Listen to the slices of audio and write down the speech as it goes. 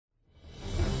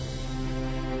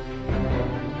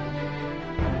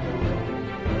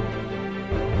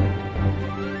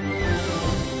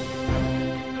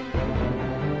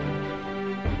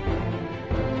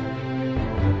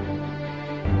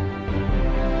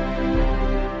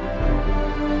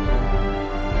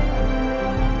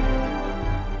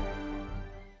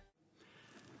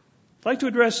I'd like to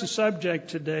address a subject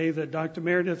today that Dr.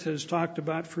 Meredith has talked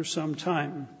about for some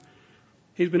time.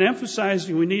 He's been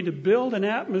emphasizing we need to build an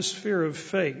atmosphere of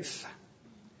faith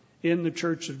in the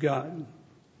Church of God.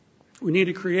 We need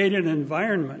to create an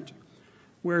environment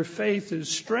where faith is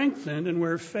strengthened and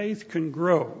where faith can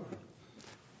grow.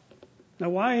 Now,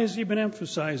 why has he been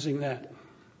emphasizing that?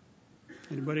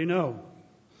 Anybody know?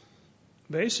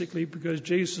 Basically, because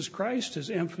Jesus Christ has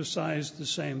emphasized the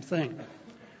same thing.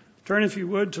 Turn, if you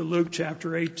would, to Luke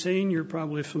chapter 18. You're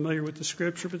probably familiar with the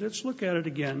scripture, but let's look at it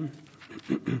again.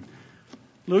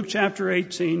 Luke chapter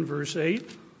 18, verse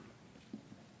 8.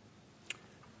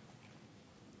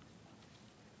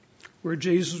 Where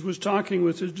Jesus was talking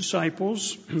with his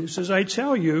disciples. He says, I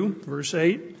tell you, verse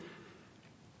 8,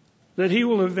 that he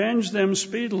will avenge them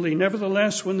speedily.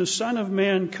 Nevertheless, when the Son of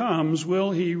Man comes,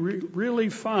 will he really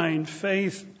find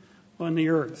faith on the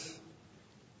earth?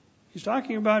 He's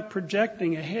talking about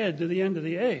projecting ahead to the end of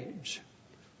the age.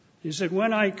 He said,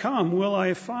 when I come, will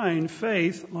I find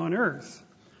faith on earth?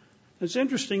 It's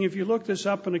interesting if you look this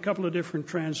up in a couple of different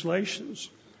translations.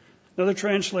 Another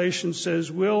translation says,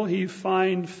 will he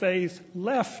find faith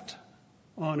left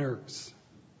on earth?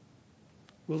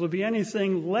 Will there be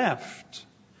anything left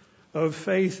of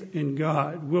faith in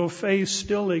God? Will faith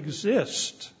still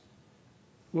exist?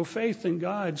 Will faith in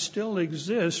God still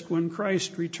exist when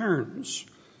Christ returns?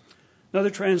 Another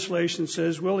translation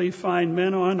says, will he find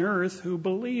men on earth who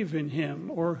believe in him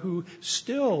or who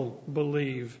still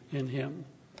believe in him?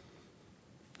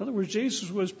 In other words,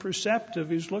 Jesus was perceptive.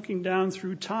 He was looking down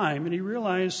through time, and he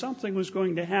realized something was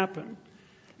going to happen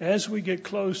as we get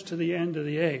close to the end of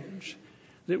the age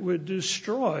that would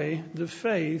destroy the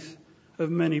faith of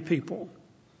many people.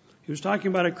 He was talking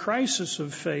about a crisis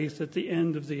of faith at the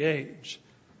end of the age.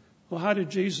 Well, how did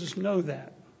Jesus know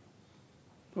that?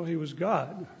 Well, he was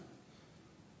God.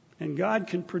 And God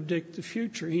can predict the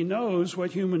future. He knows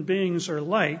what human beings are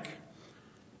like.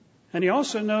 And he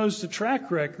also knows the track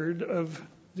record of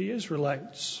the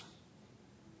Israelites,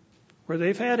 where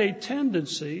they've had a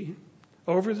tendency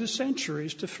over the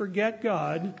centuries to forget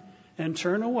God and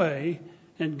turn away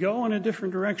and go in a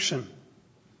different direction.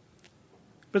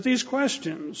 But these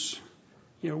questions,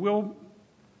 will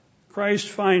Christ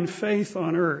find faith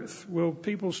on earth? Will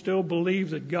people still believe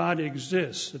that God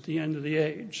exists at the end of the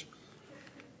age?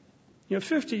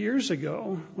 50 years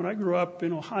ago, when I grew up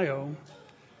in Ohio,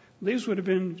 these would have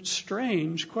been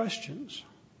strange questions.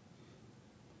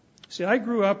 See, I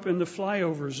grew up in the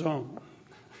flyover zone,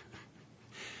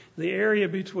 the area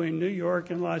between New York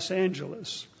and Los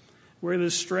Angeles, where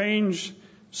this strange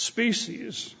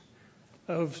species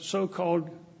of so-called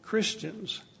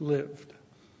Christians lived.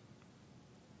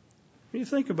 When you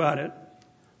think about it,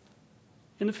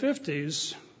 in the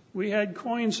 50s, we had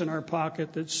coins in our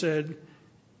pocket that said,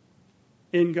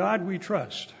 in God we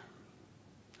trust.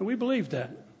 And we believed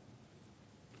that.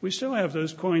 We still have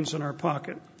those coins in our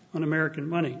pocket on American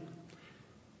money.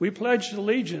 We pledged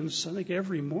allegiance, I think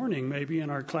every morning maybe in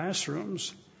our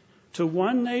classrooms, to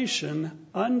one nation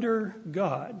under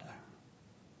God.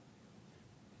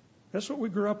 That's what we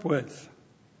grew up with.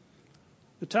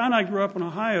 The town I grew up in,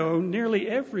 Ohio, nearly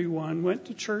everyone went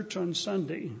to church on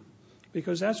Sunday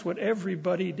because that's what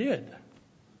everybody did.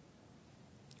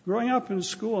 Growing up in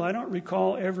school, I don't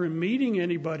recall ever meeting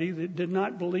anybody that did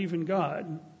not believe in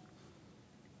God.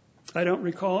 I don't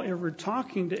recall ever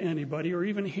talking to anybody or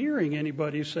even hearing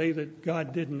anybody say that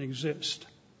God didn't exist.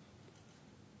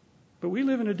 But we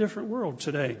live in a different world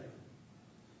today.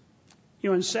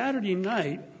 On Saturday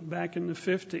night, back in the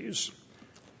 50s,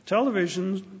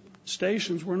 television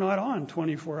stations were not on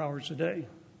 24 hours a day.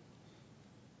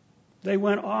 They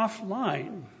went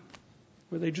offline,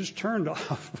 where they just turned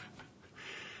off.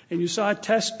 And you saw a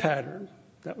test pattern.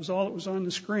 That was all that was on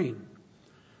the screen.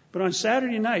 But on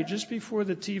Saturday night, just before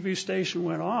the TV station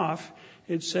went off,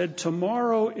 it said,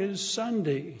 tomorrow is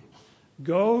Sunday.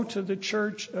 Go to the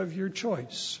church of your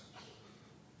choice.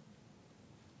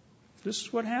 This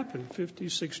is what happened 50,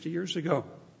 60 years ago.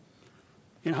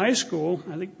 In high school,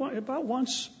 I think about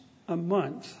once a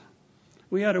month,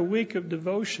 we had a week of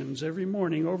devotions every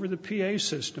morning over the PA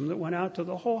system that went out to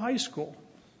the whole high school.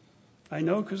 I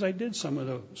know because I did some of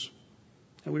those.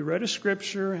 And we read a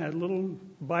scripture, had a little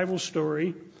Bible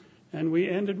story, and we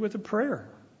ended with a prayer.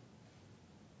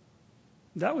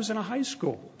 That was in a high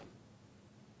school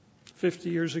 50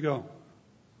 years ago.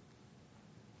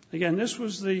 Again, this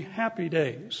was the happy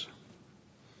days,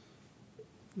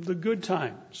 the good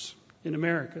times in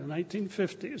America, the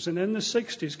 1950s. And then the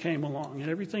 60s came along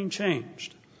and everything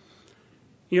changed.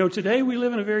 Today we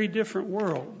live in a very different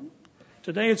world.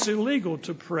 Today it's illegal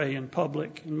to pray in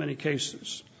public in many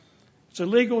cases. It's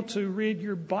illegal to read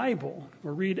your Bible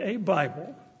or read a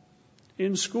Bible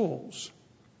in schools.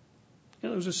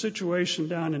 There was a situation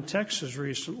down in Texas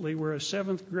recently where a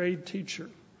 7th grade teacher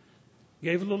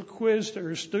gave a little quiz to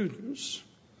her students.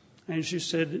 And she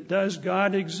said, does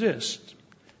God exist?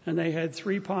 And they had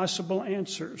 3 possible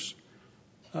answers.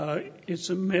 It's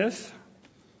a myth,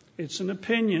 it's an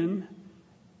opinion,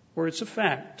 or it's a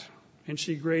fact. And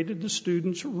she graded the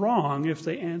students wrong if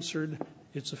they answered,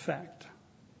 it's a fact.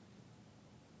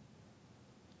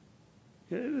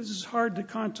 This is hard to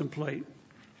contemplate,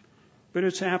 but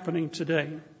it's happening today.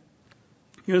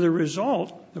 The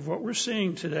result of what we're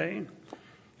seeing today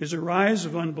is a rise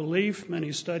of unbelief.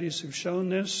 Many studies have shown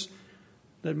this,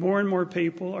 that more and more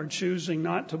people are choosing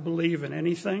not to believe in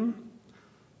anything.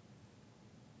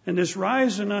 And this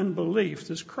rise in unbelief,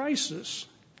 this crisis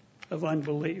of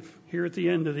unbelief here at the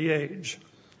end of the age,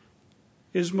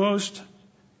 is most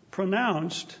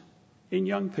pronounced in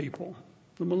young people,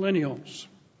 the millennials.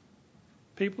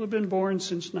 People have been born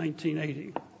since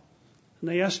 1980. And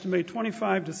they estimate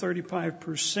 25 to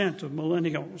 35% of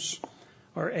millennials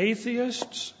are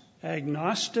atheists,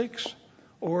 agnostics,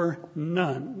 or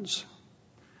nones.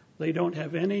 They don't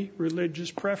have any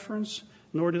religious preference,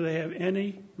 nor do they have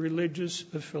any religious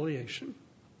affiliation.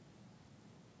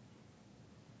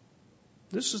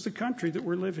 This is the country that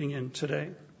we're living in today.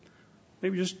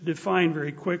 Maybe just define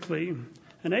very quickly.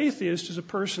 An atheist is a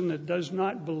person that does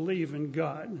not believe in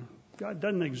God. God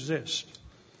doesn't exist.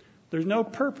 There's no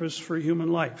purpose for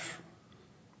human life.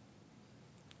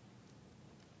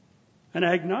 An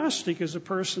agnostic is a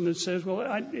person that says, well,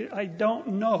 I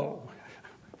don't know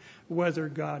whether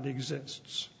God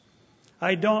exists.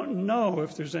 I don't know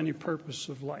if there's any purpose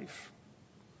of life.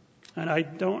 And I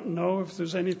don't know if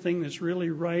there's anything that's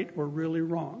really right or really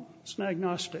wrong. It's an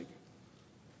agnostic.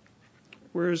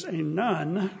 Whereas a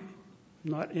none,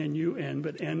 not N-U-N,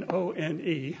 but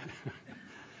N-O-N-E,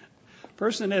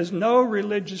 person that has no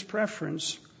religious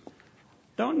preference,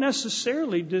 don't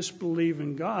necessarily disbelieve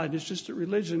in God. It's just that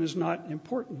religion is not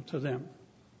important to them.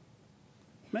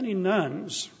 Many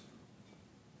nuns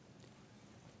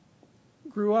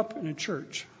grew up in a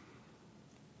church.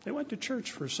 They went to church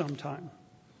for some time.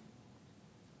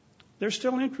 They're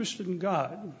still interested in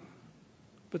God,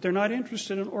 but they're not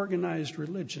interested in organized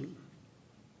religion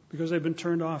because they've been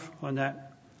turned off on that.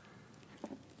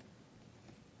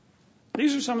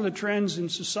 These are some of the trends in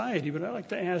society, but I'd like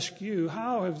to ask you,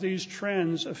 how have these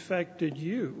trends affected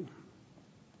you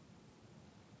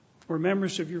or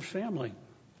members of your family?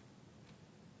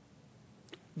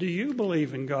 Do you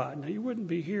believe in God? Now, you wouldn't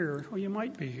be here, or you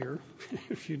might be here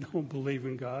if you don't believe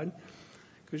in God,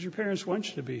 because your parents want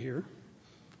you to be here,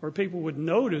 or people would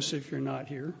notice if you're not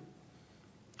here,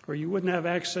 or you wouldn't have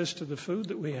access to the food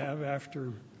that we have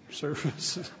after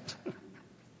service.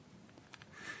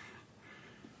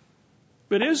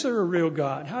 But is there a real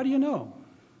God? How do you know?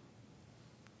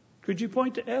 Could you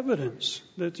point to evidence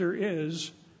that there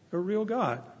is a real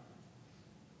God?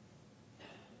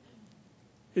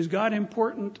 Is God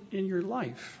important in your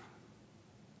life?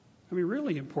 I mean,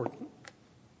 really important?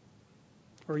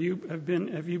 Or have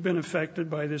you been affected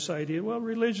by this idea, well,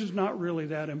 religion's not really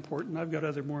that important. I've got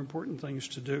other more important things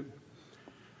to do.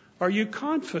 Are you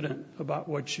confident about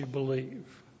what you believe?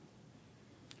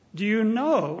 Do you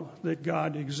know that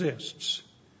God exists?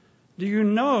 Do you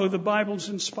know the Bible's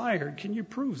inspired? Can you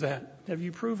prove that? Have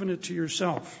you proven it to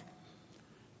yourself?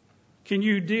 Can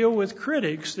you deal with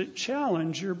critics that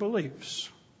challenge your beliefs?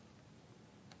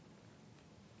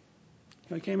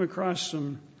 I came across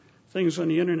some things on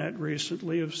the internet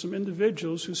recently of some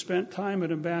individuals who spent time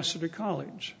at Ambassador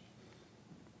College.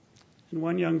 And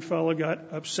one young fellow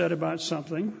got upset about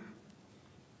something,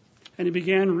 and he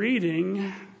began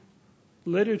reading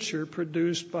literature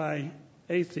produced by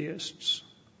atheists.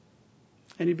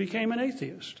 And he became an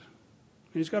atheist.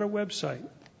 And he's got a website.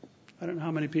 I don't know how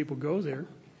many people go there.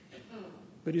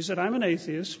 But he said, I'm an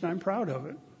atheist, and I'm proud of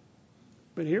it.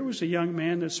 But here was a young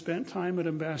man that spent time at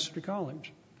Ambassador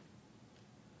College.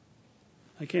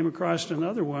 I came across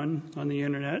another one on the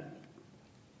internet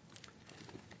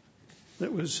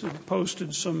that was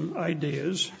posted some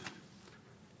ideas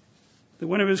that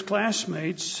one of his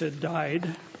classmates had died.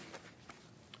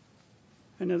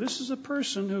 And now this is a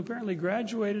person who apparently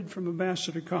graduated from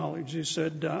Ambassador College. He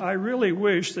said, I really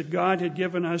wish that God had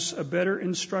given us a better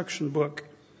instruction book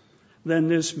than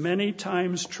this many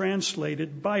times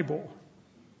translated Bible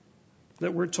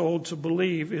that we're told to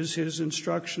believe is his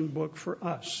instruction book for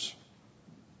us.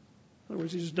 In other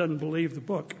words, he just doesn't believe the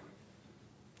book.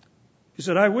 He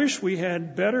said, I wish we had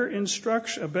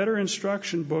a better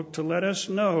instruction book to let us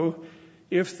know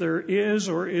if there is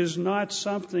or is not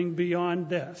something beyond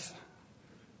death.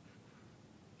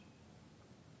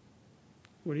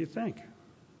 What do you think?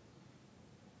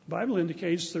 The Bible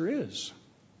indicates there is.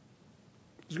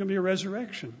 There's going to be a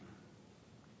resurrection.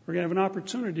 We're going to have an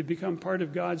opportunity to become part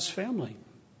of God's family.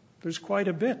 There's quite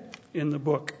a bit in the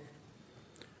book.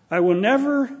 I will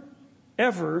never,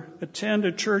 ever attend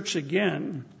a church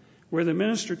again where the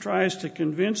minister tries to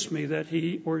convince me that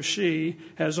he or she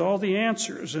has all the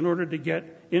answers in order to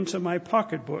get into my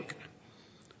pocketbook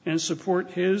and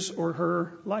support his or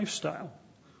her lifestyle.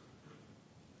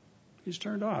 He's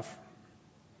turned off.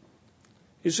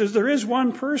 He says, there is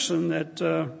one person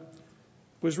that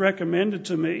was recommended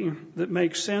to me that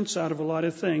makes sense out of a lot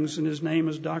of things, and his name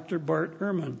is Dr. Bart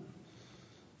Ehrman.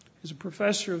 He's a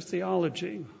professor of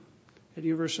theology at the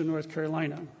University of North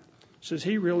Carolina. Says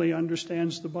he really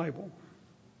understands the Bible.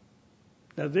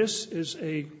 Now this is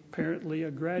apparently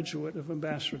a graduate of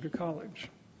Ambassador College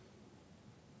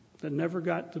that never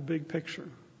got the big picture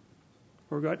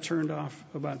or got turned off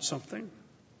about something.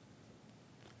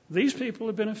 These people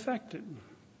have been affected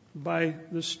by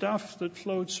the stuff that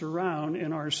floats around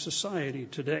in our society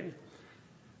today.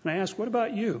 And I ask, what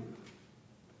about you?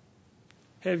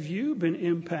 Have you been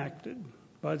impacted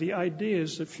by the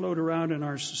ideas that float around in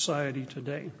our society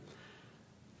today?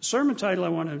 The sermon title I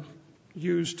want to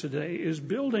use today is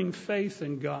Building Faith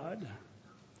in God.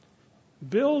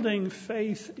 Building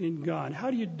faith in God.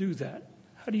 How do you do that?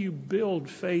 How do you build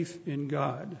faith in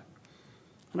God?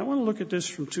 And I want to look at this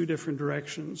from two different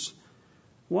directions.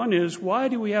 One is, why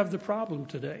do we have the problem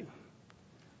today?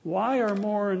 Why are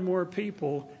more and more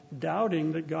people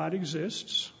doubting that God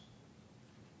exists?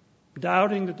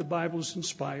 Doubting that the Bible is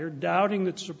inspired? Doubting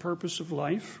that it's a purpose of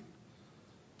life?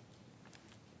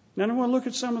 Then I want to look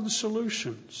at some of the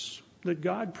solutions that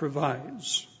God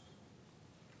provides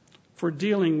for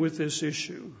dealing with this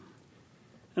issue.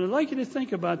 And I'd like you to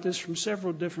think about this from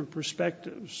several different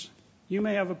perspectives. You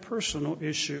may have a personal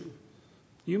issue.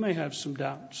 You may have some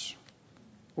doubts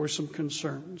or some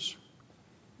concerns.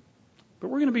 But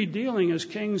we're going to be dealing as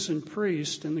kings and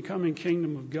priests in the coming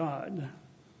kingdom of God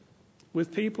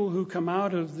with people who come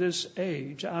out of this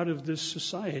age, out of this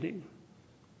society.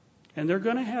 And they're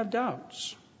going to have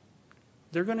doubts.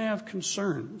 They're going to have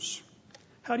concerns.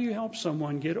 How do you help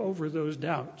someone get over those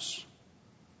doubts?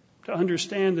 To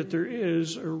understand that there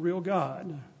is a real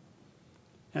God.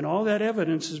 And all that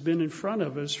evidence has been in front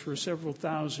of us for several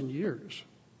thousand years.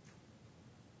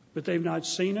 But they've not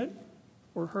seen it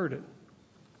or heard it.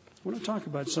 I want to talk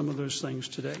about some of those things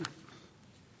today.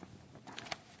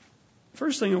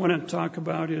 First thing I want to talk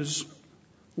about is,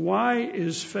 why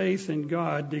is faith in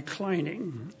God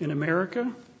declining in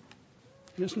America?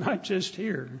 It's not just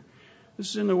here.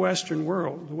 This is in the Western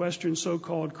world, the Western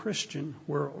so-called Christian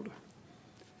world.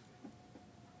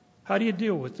 How do you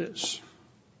deal with this?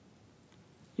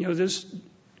 You know, this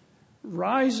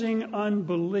rising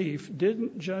unbelief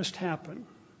didn't just happen.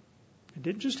 It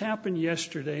didn't just happen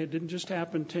yesterday. It didn't just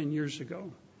happen 10 years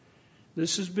ago.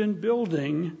 This has been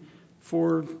building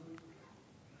for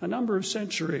a number of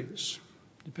centuries.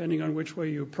 Depending on which way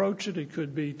you approach it, it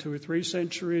could be 2 or 3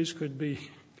 centuries, could be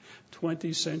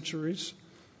 20 centuries.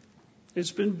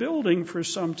 It's been building for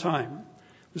some time.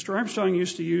 Mr. Armstrong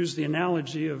used to use the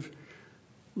analogy of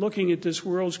looking at this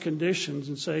world's conditions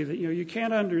and say that, you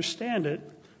can't understand it.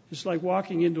 It's like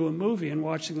walking into a movie and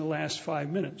watching the last 5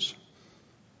 minutes.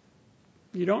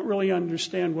 You don't really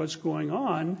understand what's going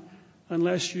on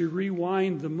unless you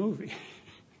rewind the movie.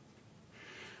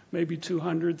 Maybe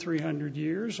 200, 300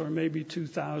 years, or maybe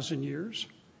 2,000 years.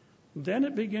 Then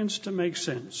it begins to make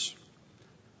sense.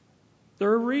 There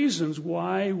are reasons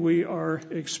why we are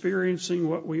experiencing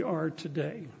what we are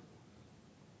today.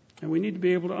 And we need to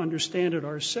be able to understand it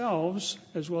ourselves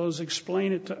as well as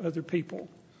explain it to other people.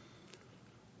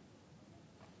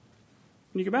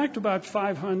 When you go back to about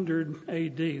 500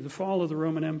 AD, the fall of the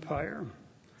Roman Empire,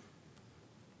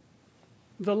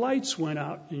 the lights went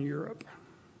out in Europe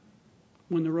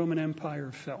when the Roman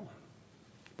Empire fell.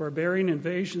 Barbarian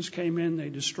invasions came in, they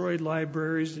destroyed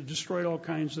libraries, they destroyed all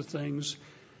kinds of things,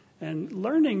 and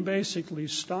learning basically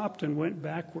stopped and went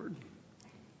backward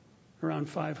around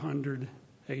 500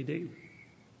 AD.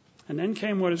 And then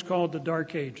came what is called the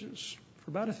Dark Ages,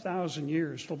 for about 1,000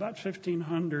 years, till about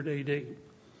 1500 AD,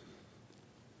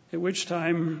 at which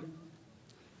time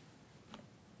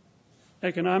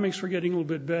economics were getting a little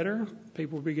bit better.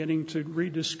 People were beginning to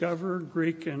rediscover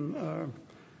Greek and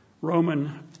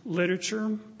Roman literature,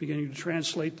 beginning to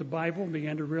translate the Bible,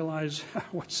 began to realize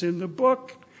what's in the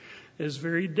book is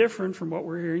very different from what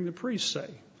we're hearing the priests say.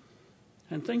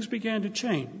 And things began to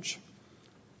change.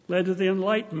 Led to the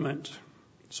Enlightenment,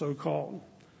 so-called,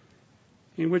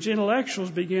 in which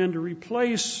intellectuals began to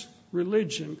replace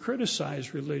religion,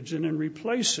 criticize religion, and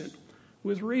replace it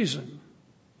with reason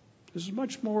This is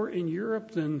much more in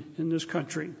Europe than in this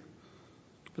country.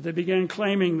 But they began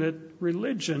claiming that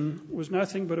religion was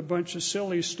nothing but a bunch of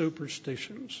silly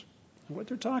superstitions. And what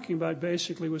they're talking about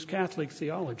basically was Catholic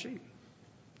theology,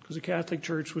 because the Catholic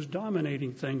Church was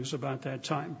dominating things about that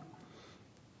time.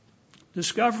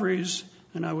 Discoveries,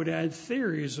 and I would add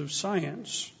theories of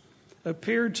science,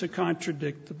 appeared to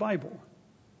contradict the Bible.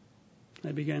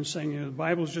 They began saying, the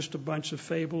Bible is just a bunch of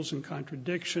fables and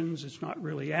contradictions. It's not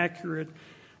really accurate.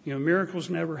 Miracles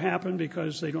never happen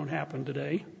because they don't happen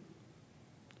today.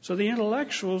 So the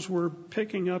intellectuals were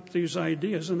picking up these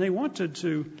ideas, and they wanted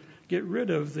to get rid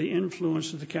of the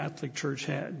influence that the Catholic Church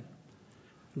had.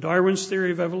 Darwin's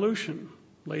theory of evolution,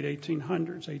 late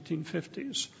 1800s,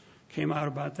 1850s, came out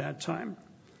about that time.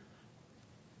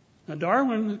 Now,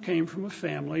 Darwin came from a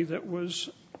family that was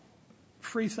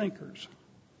free thinkers.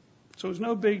 So it was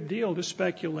no big deal to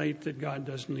speculate that God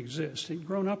doesn't exist. He'd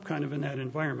grown up kind of in that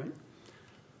environment.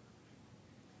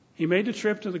 He made a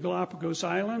trip to the Galapagos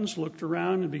Islands, looked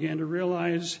around, and began to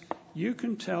realize you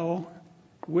can tell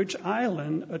which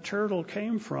island a turtle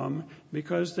came from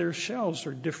because their shells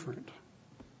are different.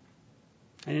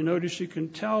 And you notice you can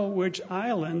tell which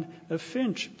island a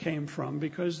finch came from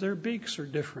because their beaks are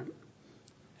different.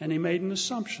 And he made an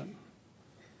assumption.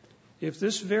 If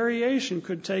this variation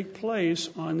could take place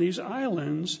on these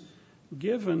islands,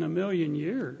 given 1 million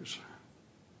years,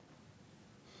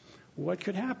 what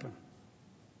could happen?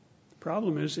 The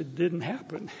problem is it didn't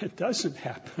happen. It doesn't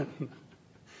happen.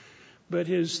 But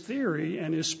his theory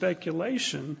and his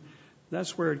speculation,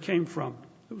 that's where it came from.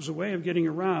 It was a way of getting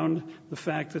around the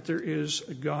fact that there is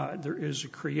a God, there is a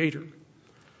creator.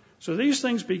 So these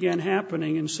things began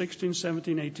happening in 16,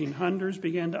 17, 1800s,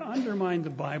 began to undermine the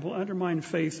Bible, undermine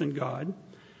faith in God.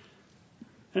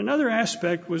 Another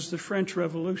aspect was the French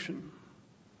Revolution.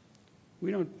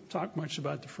 We don't talk much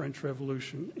about the French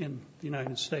Revolution in the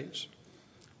United States.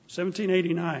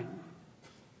 1789.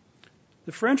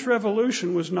 The French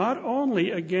Revolution was not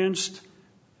only against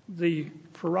the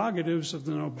prerogatives of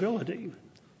the nobility,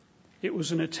 it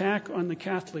was an attack on the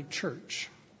Catholic Church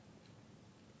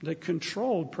that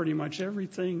controlled pretty much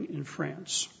everything in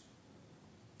France.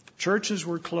 Churches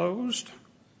were closed,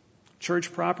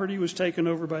 church property was taken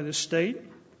over by the state,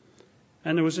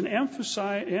 and there was an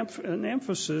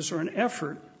emphasis or an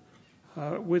effort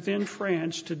within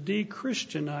France to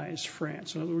de-Christianize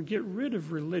France. In other words, get rid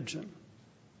of religion.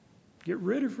 Get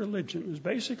rid of religion. It was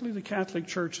basically the Catholic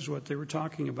Church is what they were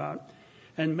talking about,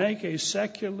 and make a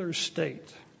secular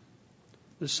state.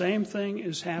 The same thing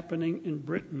is happening in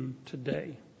Britain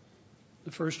today.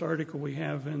 The first article we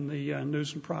have in the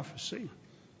News and Prophecy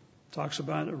talks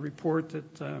about a report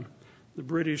that the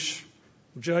British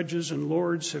judges and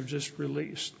lords have just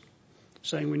released,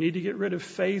 saying we need to get rid of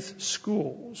faith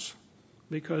schools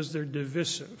because they're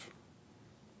divisive.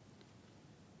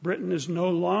 Britain is no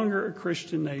longer a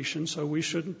Christian nation, so we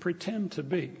shouldn't pretend to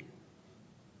be.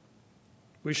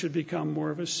 We should become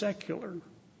more of a secular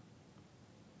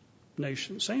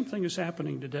nation. Same thing is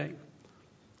happening today.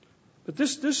 But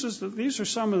these are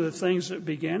some of the things that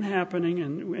began happening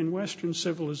in Western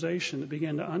civilization that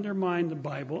began to undermine the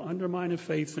Bible, undermine a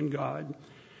faith in God.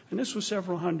 And this was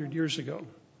several hundred years ago.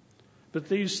 But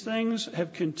these things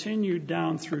have continued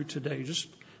down through today. Just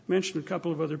mention a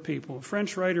couple of other people. A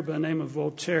French writer by the name of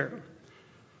Voltaire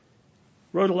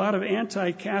wrote a lot of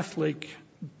anti-Catholic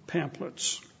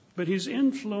pamphlets, but he's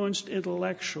influenced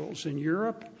intellectuals in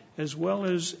Europe as well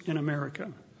as in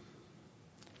America.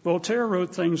 Voltaire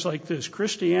wrote things like this: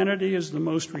 Christianity is the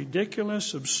most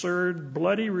ridiculous, absurd,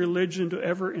 bloody religion to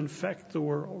ever infect the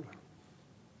world.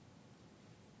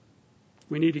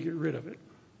 We need to get rid of it.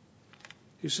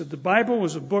 He said the Bible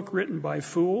was a book written by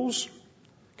fools,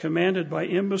 commanded by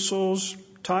imbeciles,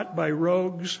 taught by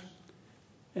rogues,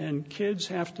 and kids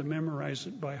have to memorize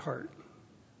it by heart.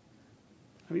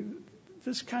 I mean,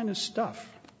 this kind of stuff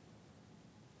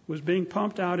was being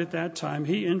pumped out at that time.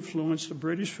 He influenced a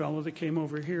British fellow that came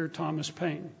over here, Thomas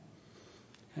Paine.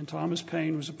 And Thomas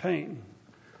Paine was a pain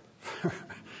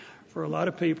for a lot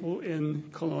of people in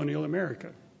colonial America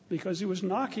because he was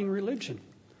knocking religion.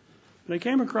 And I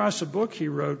came across a book he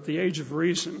wrote, The Age of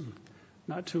Reason,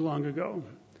 not too long ago.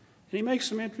 And he makes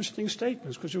some interesting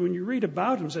statements because when you read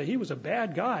about him, say he was a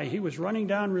bad guy. He was running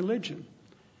down religion.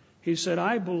 He said,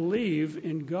 I believe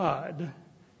in God.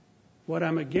 What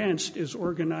I'm against is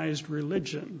organized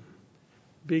religion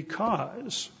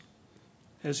because,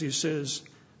 as he says,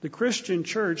 the Christian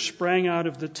church sprang out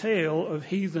of the tail of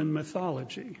heathen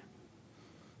mythology.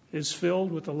 It's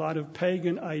filled with a lot of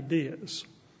pagan ideas.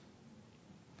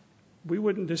 We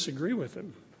wouldn't disagree with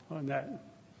him on that.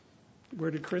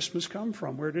 Where did Christmas come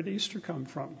from? Where did Easter come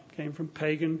from? It came from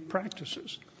pagan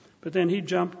practices. But then he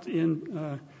jumped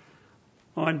in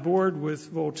on board with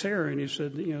Voltaire, and he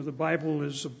said, the Bible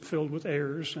is filled with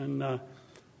errors, and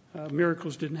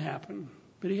miracles didn't happen.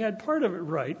 But he had part of it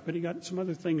right, but he got some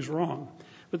other things wrong.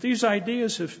 But these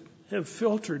ideas have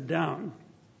filtered down.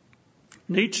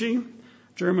 Nietzsche,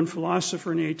 German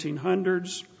philosopher in the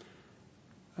 1800s,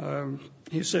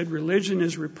 he said religion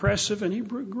is repressive, and he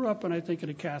grew up, I think, in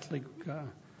a Catholic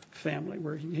family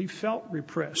where he felt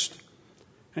repressed.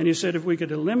 And he said if we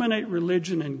could eliminate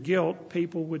religion and guilt,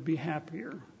 people would be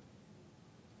happier.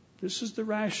 This is the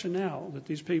rationale that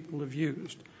these people have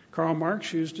used. Karl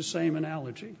Marx used the same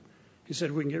analogy. He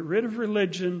said, we can get rid of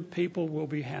religion, people will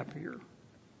be happier.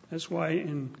 That's why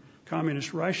in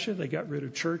communist Russia, they got rid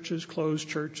of churches, closed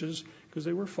churches, because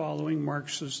they were following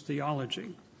Marx's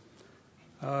theology.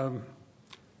 One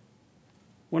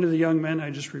of the young men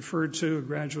I just referred to, a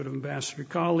graduate of Ambassador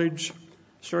College,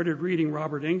 started reading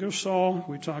Robert Ingersoll.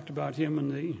 We talked about him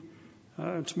in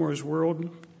the Tomorrow's World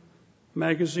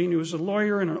magazine. He was a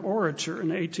lawyer and an orator in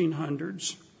the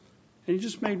 1800s. And he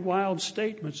just made wild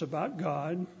statements about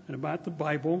God and about the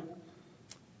Bible.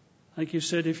 Like he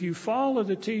said, if you follow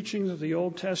the teachings of the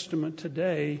Old Testament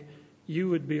today, you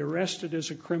would be arrested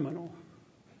as a criminal.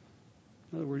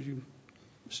 In other words, you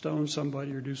stone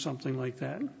somebody or do something like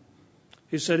that.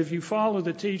 He said, if you follow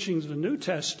the teachings of the New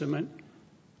Testament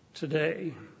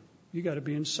today, you got to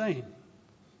be insane.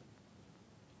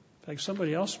 In fact,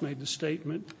 somebody else made the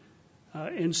statement,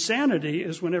 insanity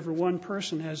is whenever one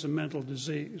person has a mental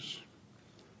disease.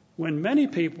 When many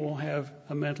people have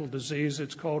a mental disease,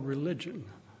 it's called religion.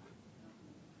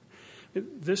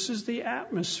 This is the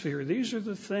atmosphere. These are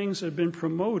the things that have been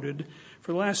promoted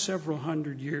for the last several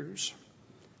hundred years.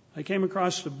 I came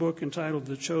across a book entitled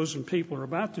The Chosen People, or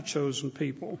about the chosen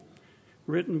people,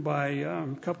 written by a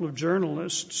couple of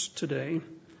journalists today.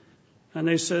 And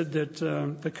they said that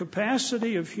the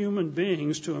capacity of human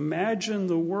beings to imagine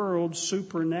the world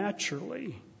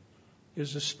supernaturally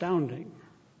is astounding.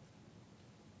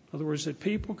 In other words, that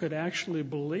people could actually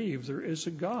believe there is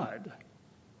a God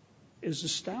is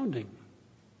astounding,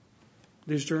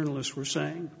 these journalists were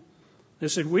saying. They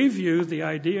said, we view the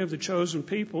idea of the chosen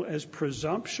people as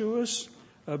presumptuous,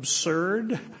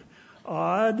 absurd,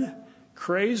 odd,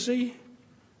 crazy,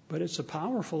 but it's a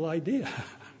powerful idea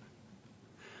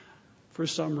for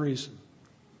some reason.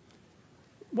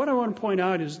 What I want to point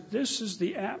out is this is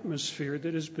the atmosphere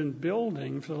that has been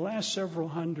building for the last several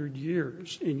hundred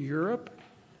years in Europe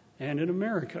and in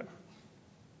America.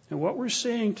 And what we're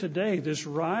seeing today, this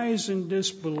rise in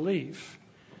disbelief,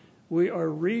 we are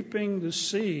reaping the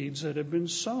seeds that have been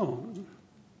sown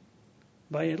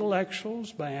by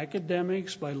intellectuals, by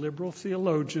academics, by liberal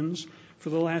theologians for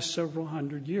the last several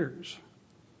hundred years.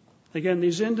 Again,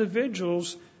 these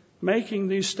individuals making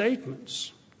these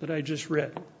statements that I just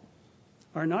read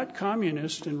are not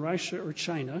communists in Russia or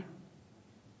China.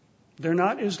 They're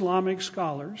not Islamic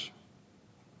scholars.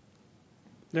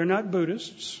 They're not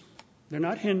Buddhists. They're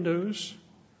not Hindus.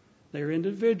 They're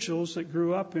individuals that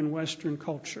grew up in Western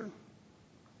culture,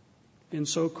 in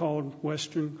so-called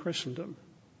Western Christendom.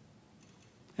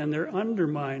 And they're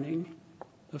undermining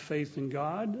a faith in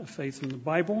God, a faith in the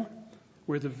Bible,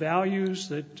 where the values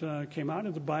that came out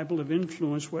of the Bible have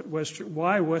influenced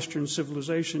why Western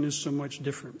civilization is so much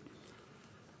different.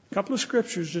 A couple of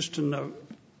scriptures just to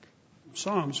note.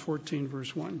 Psalms 14,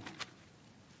 verse 1.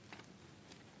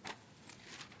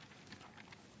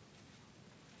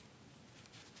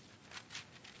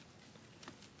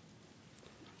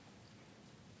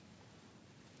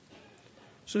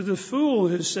 So the fool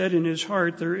has said in his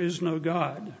heart, there is no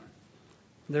God.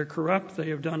 They're corrupt, they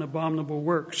have done abominable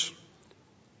works.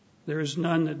 There is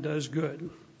none that does good.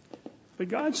 But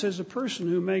God says a person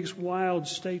who makes wild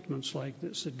statements like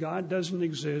this, that God doesn't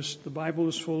exist, the Bible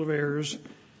is full of errors,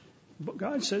 but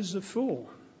God says the fool.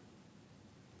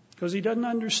 Because he doesn't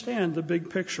understand the big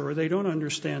picture, or they don't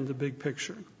understand the big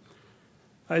picture.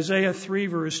 Isaiah 3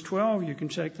 verse 12, you can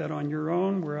check that on your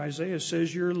own, where Isaiah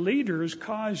says, your leaders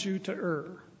cause you to err.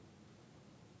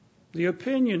 The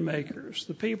opinion makers,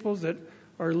 the people that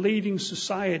are leading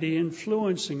society,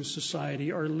 influencing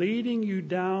society, are leading you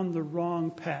down the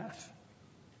wrong path.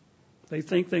 They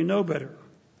think they know better,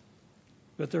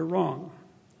 but they're wrong.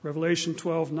 Revelation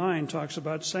 12:9 talks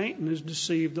about Satan has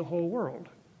deceived the whole world.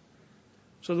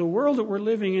 So the world that we're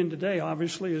living in today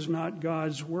obviously is not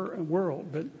God's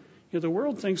world, but the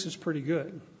world thinks it's pretty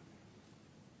good.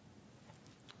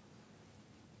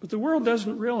 But the world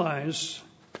doesn't realize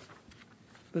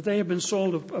that they have been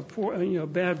sold a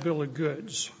bad bill of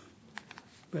goods.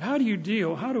 But how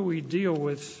do we deal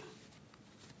with,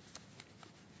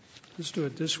 let's do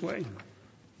it this way.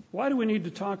 Why do we need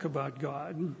to talk about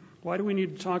God? Why do we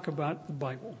need to talk about the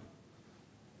Bible?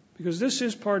 Because this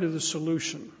is part of the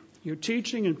solution. Your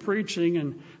teaching and preaching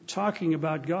and talking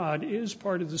about God is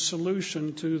part of the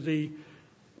solution to the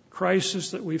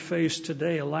crisis that we face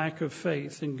today, a lack of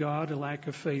faith in God, a lack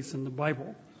of faith in the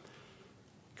Bible.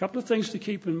 A couple of things to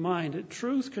keep in mind. That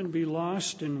truth can be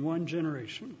lost in one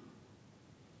generation.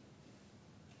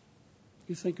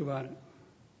 You think about it.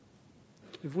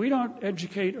 If we don't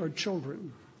educate our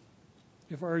children,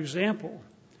 if our example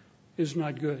is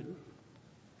not good,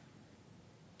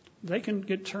 they can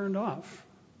get turned off.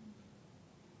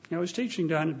 I was teaching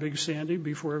down at Big Sandy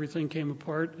before everything came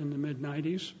apart in the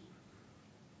mid-90s.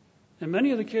 And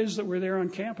many of the kids that were there on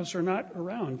campus are not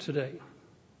around today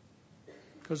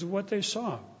because of what they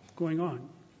saw going on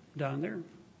down there.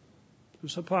 It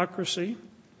was hypocrisy.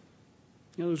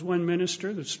 There was one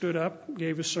minister that stood up,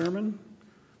 gave a sermon,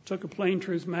 took a Plain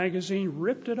Truth magazine,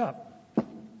 ripped it up,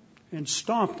 and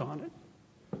stomped on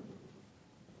it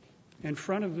in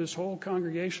front of this whole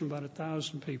congregation, about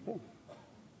 1,000 people.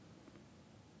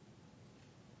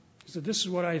 He said, "This is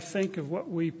what I think of what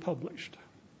we published."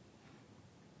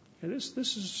 And this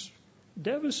is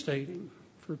devastating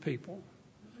for people,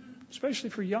 especially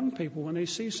for young people when they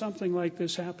see something like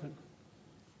this happen.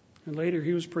 And later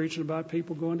he was preaching about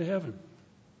people going to heaven.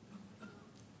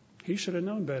 He should have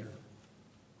known better.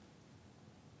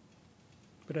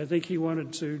 But I think he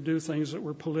wanted to do things that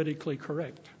were politically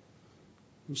correct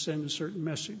and send a certain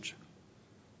message.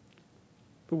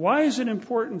 But why is it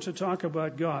important to talk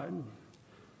about God?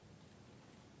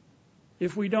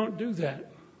 If we don't do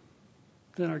that,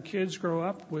 then our kids grow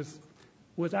up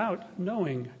without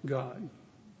knowing God.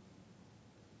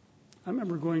 I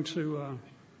remember going to,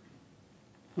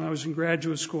 when I was in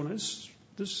graduate school, and this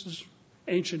is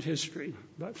ancient history,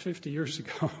 about 50 years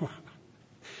ago.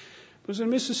 It was in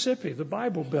Mississippi, the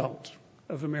Bible Belt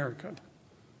of America.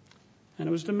 And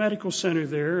it was the medical center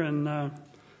there, and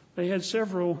they had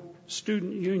several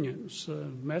student unions.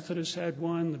 Methodists had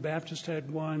one, the Baptists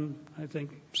had one, I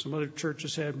think some other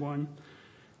churches had one.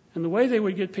 And the way they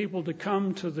would get people to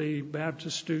come to the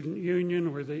Baptist Student Union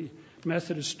or the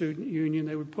Methodist Student Union,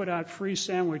 they would put out free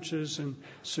sandwiches and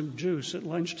some juice at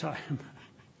lunchtime.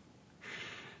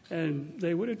 And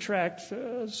they would attract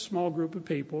a small group of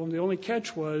people. And the only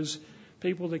catch was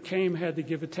people that came had to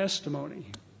give a testimony.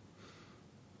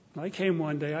 I came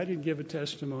one day, I didn't give a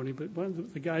testimony, but one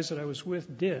of the guys that I was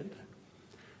with did.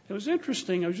 It was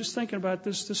interesting, I was just thinking about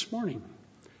this morning.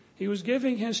 He was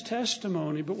giving his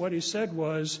testimony, but what he said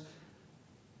was,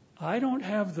 "I don't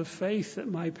have the faith that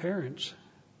my parents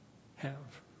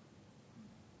have."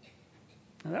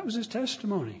 Now that was his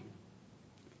testimony.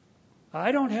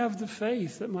 I don't have the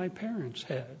faith that my parents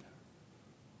had.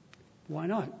 Why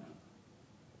not?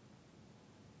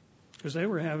 Because they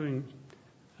were having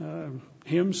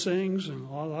hymn sings and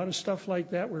a lot of stuff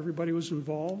like that where everybody was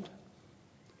involved.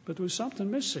 But there was something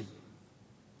missing.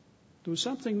 There was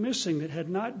something missing that had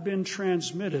not been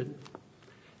transmitted.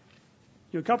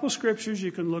 A couple of scriptures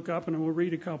you can look up, and we'll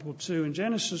read a couple too. In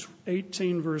Genesis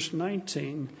 18, verse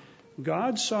 19,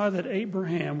 God saw that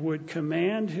Abraham would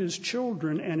command his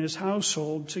children and his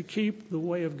household to keep the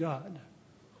way of God.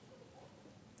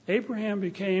 Abraham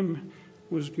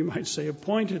was, you might say,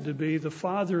 appointed to be the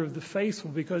father of the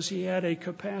faithful because he had a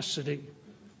capacity.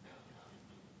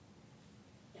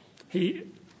 He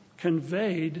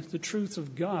conveyed the truth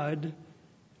of God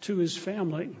to his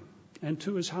family and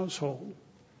to his household.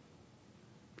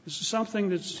 This is something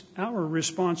that's our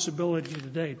responsibility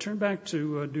today. Turn back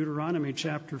to Deuteronomy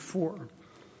chapter 4.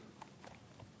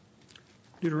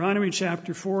 Deuteronomy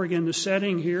chapter 4, again, the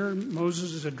setting here,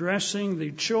 Moses is addressing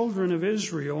the children of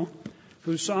Israel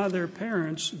who saw their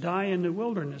parents die in the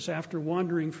wilderness after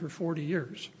wandering for 40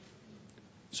 years.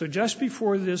 So just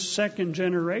before this second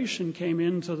generation came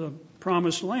into the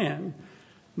promised land,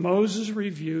 Moses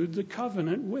reviewed the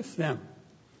covenant with them.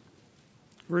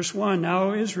 Verse 1,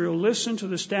 "Now, Israel, listen to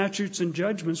the statutes and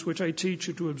judgments which I teach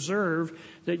you to observe,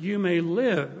 that you may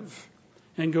live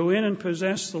and go in and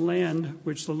possess the land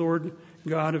which the Lord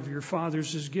God of your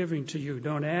fathers is giving to you.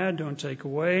 Don't add, don't take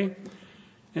away.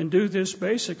 And do this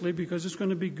basically because it's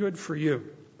going to be good for you."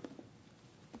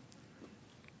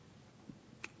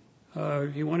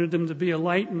 He wanted them to be a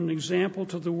light and example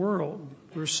to the world.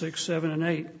 Verse 6, 7, and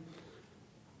 8.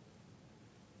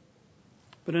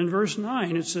 But in verse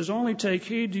 9 it says, "Only take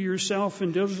heed to yourself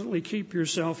and diligently keep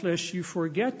yourself, lest you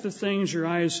forget the things your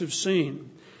eyes have seen,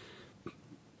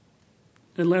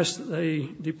 unless they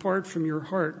depart from your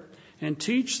heart, and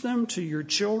teach them to your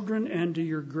children and to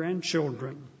your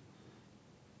grandchildren,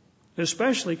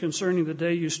 especially concerning the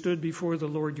day you stood before the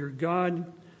Lord your God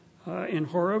in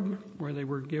Horeb," where they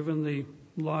were given the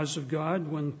laws of God.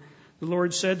 When the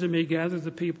Lord said to me, gather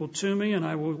the people to me, and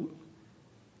I will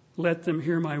let them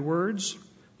hear my words,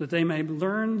 that they may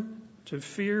learn to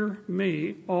fear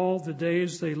me all the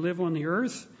days they live on the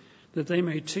earth, that they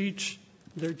may teach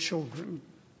their children.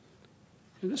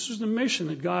 And this was the mission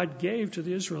that God gave to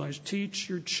the Israelites. Teach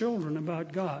your children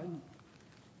about God.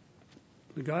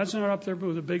 But God's not up there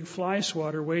with a big fly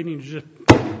swatter waiting to just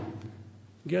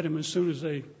get them as soon as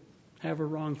they have a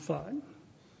wrong thought.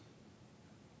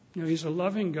 He's a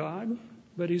loving God,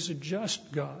 but He's a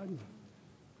just God.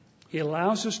 He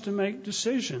allows us to make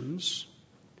decisions,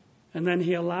 and then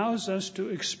He allows us to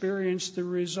experience the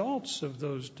results of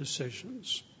those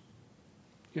decisions.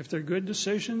 If they're good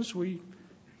decisions, we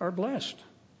are blessed.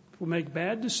 If we make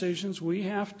bad decisions, we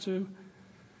have to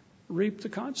reap the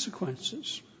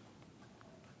consequences.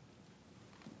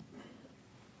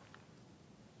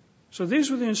 So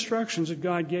these were the instructions that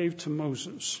God gave to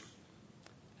Moses.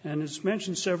 And it's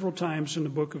mentioned several times in the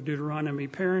book of Deuteronomy.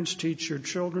 Parents, teach your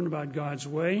children about God's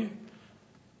way.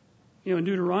 In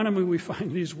Deuteronomy we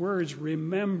find these words: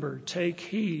 remember, take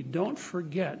heed, don't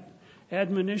forget.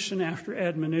 Admonition after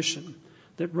admonition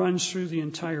that runs through the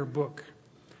entire book.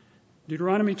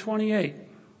 Deuteronomy 28.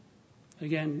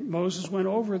 Again, Moses went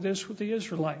over this with the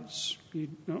Israelites. You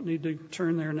don't need to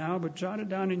turn there now, but jot it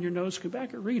down in your notes. Go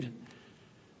back and read it.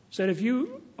 Said if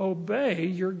you obey,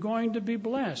 you're going to be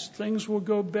blessed. Things will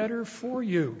go better for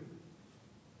you.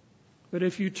 But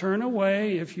if you turn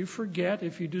away, if you forget,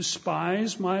 if you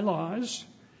despise my laws,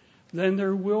 then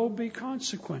there will be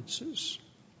consequences.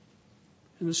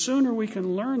 And the sooner we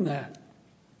can learn that,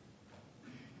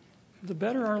 the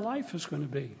better our life is going to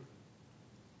be.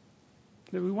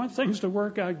 If we want things to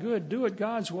work out good, do it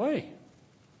God's way.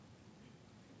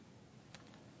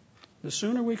 The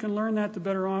sooner we can learn that, the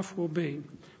better off we'll be.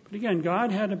 But again,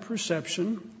 God had a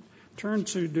perception. Turn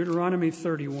to Deuteronomy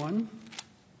 31.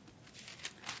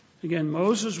 Again,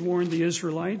 Moses warned the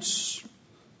Israelites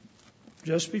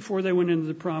just before they went into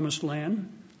the promised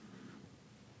land.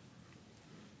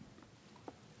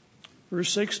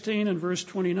 Verse 16 and verse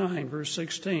 29. Verse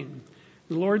 16.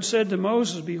 The Lord said to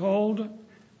Moses, behold,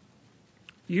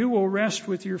 you will rest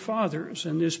with your fathers,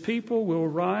 and this people will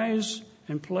rise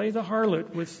and play the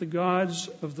harlot with the gods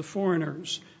of the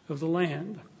foreigners of the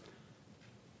land,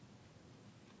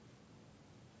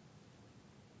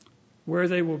 where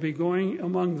they will be going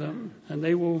among them, and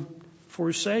they will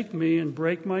forsake me and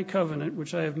break my covenant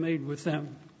which I have made with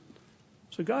them.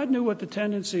 So God knew what the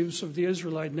tendencies of the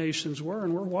Israelite nations were,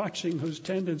 and we're watching those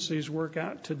tendencies work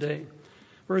out today.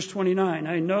 Verse 29,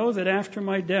 I know that after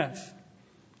my death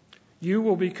you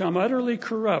will become utterly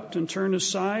corrupt and turn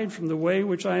aside from the way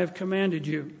which I have commanded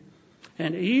you,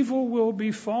 and evil will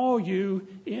befall you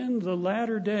in the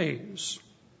latter days,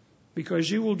 because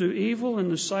you will do evil in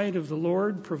the sight of the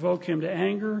Lord, provoke Him to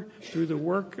anger through the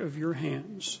work of your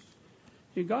hands.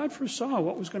 And God foresaw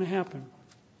what was going to happen.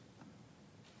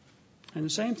 And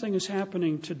the same thing is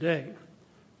happening today.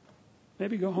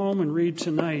 Maybe go home and read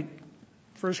tonight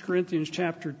 1 Corinthians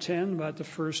chapter 10, about the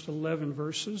first 11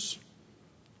 verses,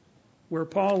 where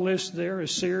Paul lists there a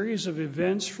series of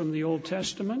events from the Old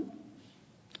Testament.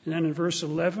 And then in verse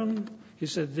 11, he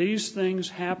said, these things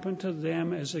happened to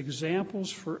them as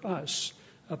examples for us,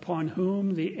 upon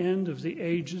whom the end of the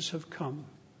ages have come.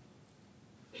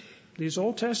 These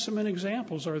Old Testament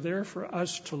examples are there for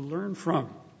us to learn from.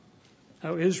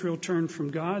 How Israel turned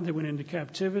from God, they went into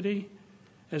captivity.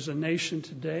 As a nation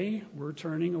today, we're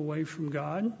turning away from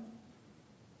God.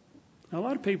 Now, a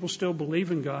lot of people still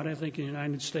believe in God. I think in the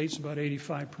United States, about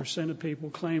 85% of people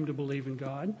claim to believe in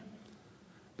God.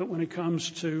 But when it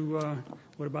comes to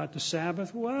what about the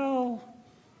Sabbath? Well,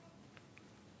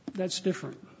 that's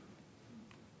different.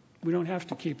 We don't have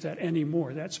to keep that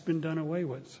anymore. That's been done away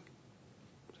with.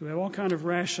 So we have all kind of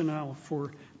rationale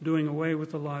for doing away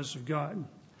with the laws of God.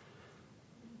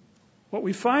 What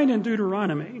we find in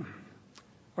Deuteronomy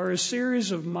are a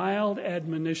series of mild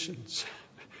admonitions.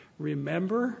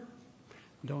 Remember,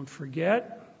 don't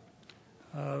forget,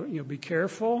 be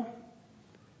careful.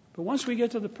 But once we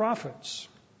get to the prophets,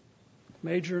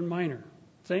 major and minor,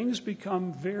 things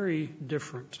become very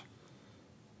different.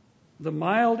 The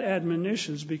mild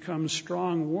admonitions become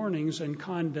strong warnings and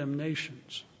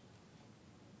condemnations,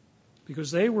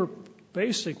 because they were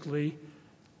basically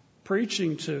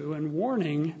preaching to and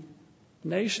warning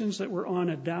nations that were on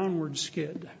a downward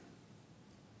skid.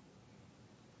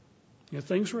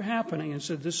 Things were happening and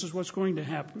said, this is what's going to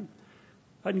happen.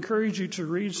 I'd encourage you to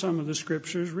read some of the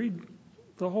scriptures. Read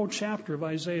the whole chapter of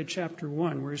Isaiah chapter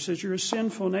 1, where it says, you're a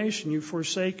sinful nation, you've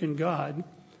forsaken God.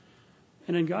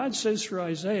 And then God says through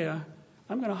Isaiah,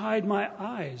 I'm going to hide my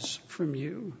eyes from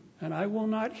you, and I will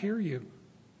not hear you.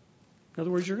 In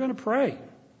other words, you're going to pray.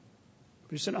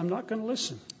 But he said, I'm not going to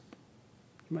listen.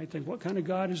 You might think, what kind of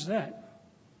God is that?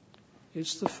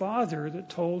 It's the father that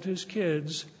told his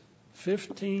kids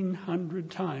 1,500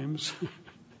 times,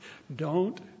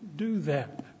 don't do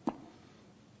that.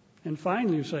 And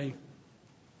finally you say,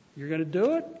 you're going to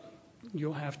do it?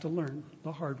 You'll have to learn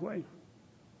the hard way.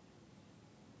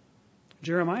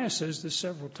 Jeremiah says this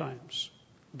several times.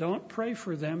 Don't pray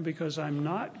for them because I'm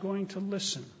not going to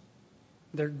listen.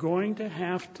 They're going to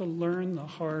have to learn the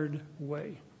hard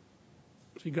way.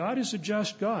 See, God is a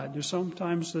just God. There's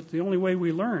sometimes that the only way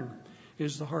we learn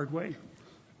is the hard way.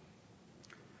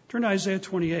 Turn to Isaiah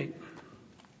 28.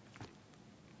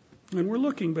 And we're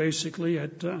looking basically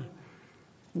at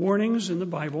warnings in the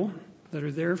Bible that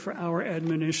are there for our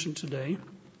admonition today.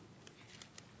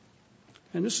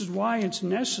 And this is why it's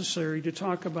necessary to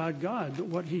talk about God,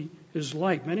 what He is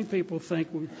like. Many people think,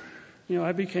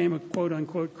 I became a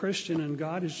quote-unquote Christian and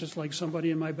God is just like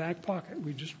somebody in my back pocket.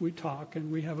 We talk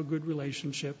and we have a good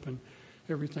relationship and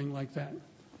everything like that.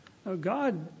 Now,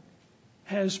 God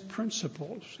has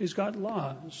principles. He's got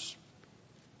laws.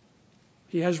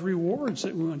 He has rewards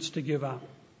that He wants to give out.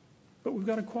 But we've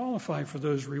got to qualify for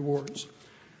those rewards.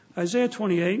 Isaiah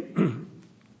 28.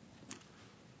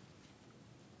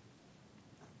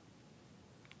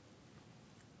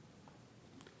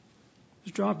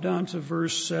 Let's drop down to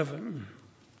verse 7.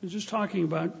 It's just talking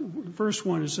about verse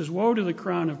 1. It says, woe to the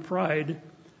crown of pride,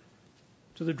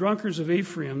 to the drunkards of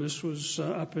Ephraim. This was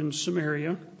up in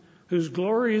Samaria, whose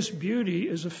glorious beauty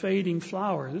is a fading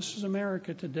flower. This is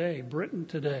America today, Britain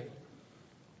today.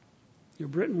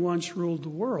 Britain once ruled the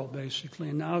world, basically,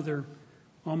 and now they're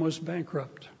almost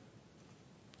bankrupt.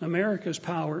 America's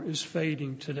power is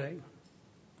fading today,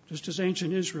 just as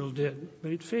ancient Israel did,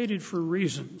 but it faded for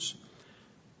reasons.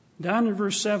 Down in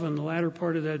verse 7, the latter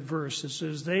part of that verse, it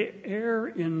says, they err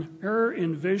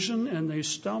in vision and they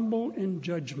stumble in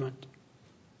judgment.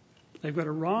 They've got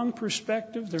a wrong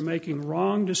perspective. They're making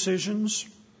wrong decisions.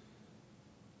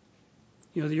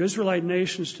 The Israelite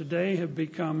nations today have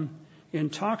become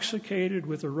intoxicated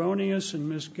with erroneous and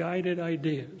misguided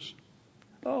ideas.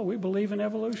 Oh, we believe in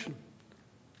evolution.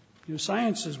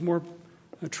 Science is more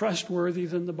trustworthy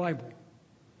than the Bible.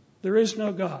 There is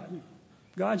no God.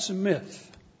 God's a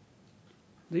myth.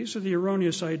 These are the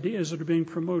erroneous ideas that are being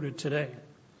promoted today.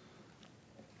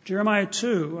 Jeremiah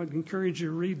 2, I'd encourage you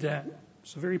to read that.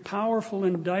 It's a very powerful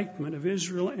indictment of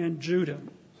Israel and Judah. It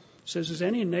says, has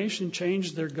any nation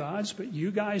changed their gods, but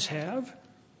you guys have?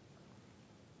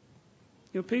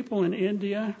 People in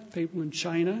India, people in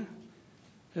China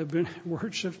have been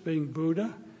worshiping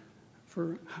Buddha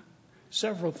for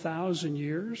several thousand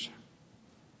years.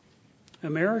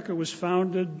 America was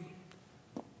founded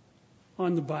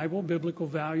on the Bible, biblical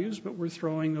values, but we're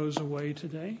throwing those away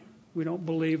today. We don't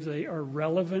believe they are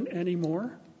relevant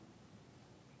anymore.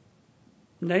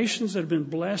 Nations that have been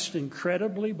blessed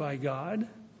incredibly by God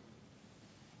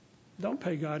don't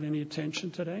pay God any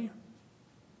attention today.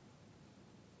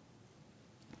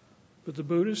 But the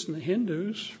Buddhists and the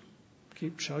Hindus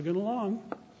keep chugging along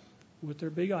with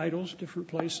their big idols, different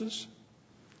places.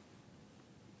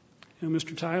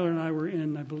 Mr. Tyler and I were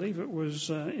in, I believe it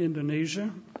was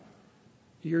Indonesia,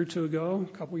 a year or two ago,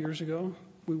 a couple years ago.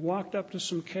 We walked up to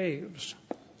some caves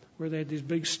where they had these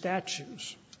big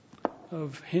statues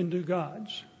of Hindu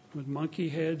gods with monkey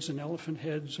heads and elephant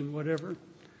heads and whatever.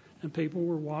 And people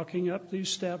were walking up these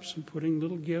steps and putting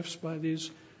little gifts by these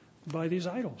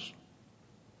idols.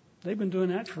 They've been doing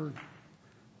that for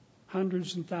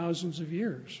hundreds and thousands of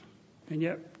years. And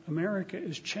yet America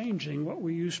is changing what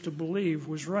we used to believe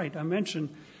was right. I mentioned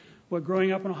what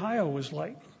growing up in Ohio was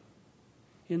like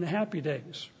in the happy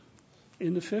days,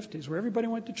 in the 50s, where everybody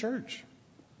went to church.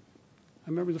 I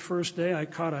remember the first day I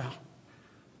caught a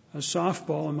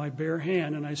softball in my bare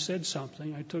hand and I said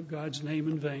something. I took God's name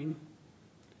in vain.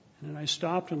 And then I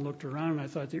stopped and looked around and I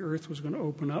thought the earth was going to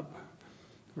open up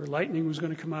or lightning was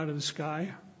going to come out of the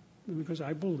sky, because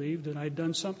I believed that I'd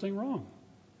done something wrong.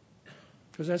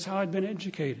 Because that's how I'd been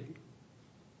educated.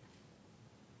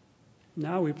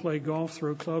 Now we play golf,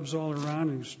 throw clubs all around,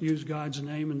 and use God's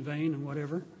name in vain and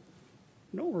whatever.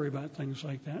 Don't worry about things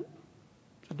like that.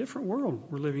 It's a different world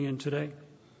we're living in today.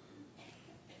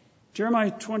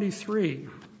 Jeremiah 23.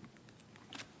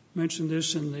 Mentioned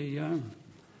this in the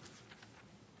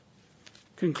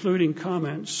concluding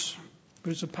comments,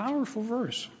 but it's a powerful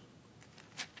verse.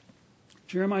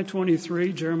 Jeremiah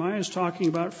 23, Jeremiah is talking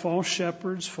about false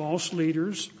shepherds, false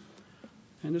leaders,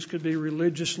 and this could be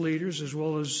religious leaders as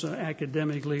well as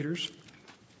academic leaders.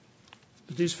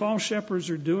 But these false shepherds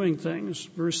are doing things.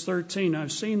 Verse 13,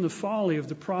 I've seen the folly of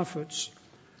the prophets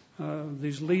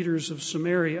these leaders of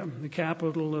Samaria, the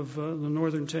capital of the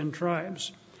northern 10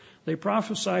 tribes. They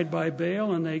prophesied by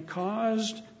Baal, and they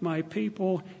caused my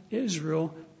people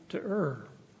Israel to err.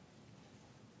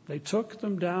 They took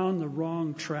them down the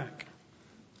wrong track.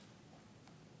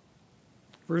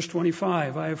 Verse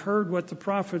 25, I have heard what the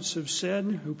prophets have said,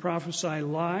 who prophesy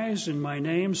lies in my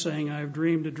name, saying, I have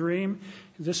dreamed a dream.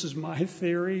 This is my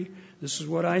theory. This is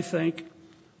what I think.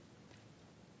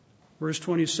 Verse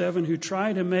 27, who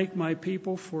try to make my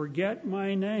people forget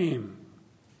my name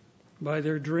by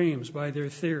their dreams, by their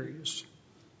theories.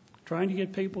 Trying to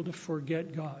get people to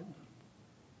forget God.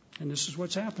 And this is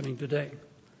what's happening today.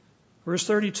 Verse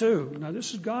 32, now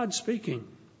this is God speaking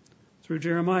through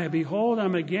Jeremiah. Behold,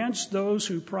 I'm against those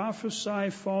who prophesy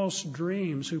false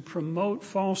dreams, who promote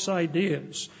false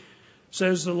ideas,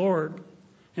 says the Lord,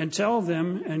 and tell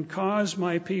them and cause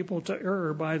my people to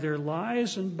err by their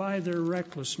lies and by their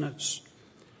recklessness.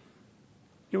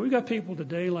 You know, we've got people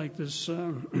today like this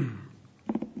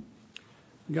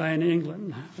guy in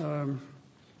England,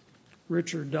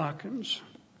 Richard Dawkins.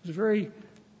 He's a very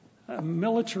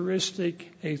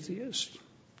militaristic atheist.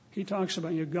 He talks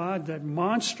about God, that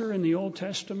monster in the Old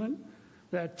Testament,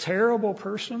 that terrible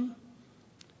person.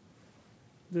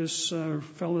 This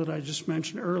fellow that I just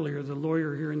mentioned earlier, the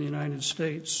lawyer here in the United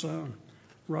States,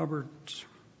 Robert,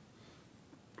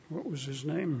 what was his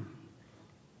name?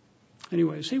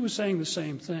 Anyways, he was saying the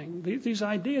same thing. These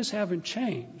ideas haven't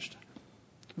changed.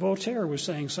 Voltaire was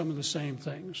saying some of the same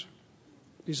things.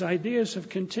 These ideas have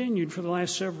continued for the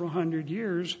last several hundred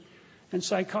years. And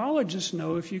psychologists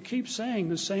know if you keep saying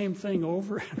the same thing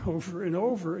over and over and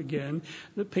over again,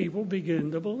 that people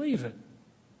begin to believe it.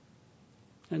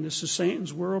 And this is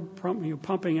Satan's world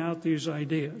pumping out these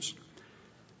ideas.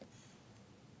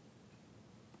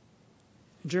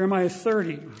 Jeremiah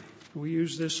 30, we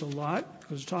use this a lot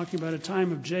because talking about a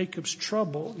time of Jacob's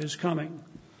trouble is coming.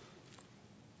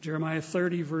 Jeremiah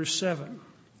 30, verse 7.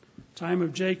 Time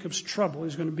of Jacob's trouble.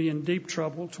 He's going to be in deep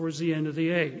trouble towards the end of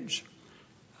the age.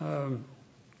 In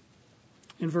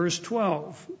verse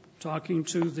 12, talking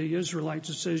to the Israelites,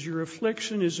 it says, your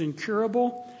affliction is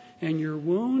incurable and your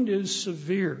wound is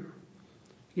severe.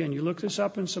 Again, you look this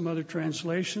up in some other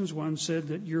translations. One said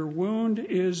that your wound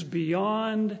is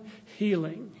beyond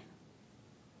healing.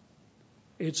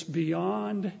 It's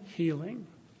beyond healing.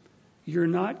 You're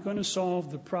not going to solve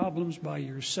the problems by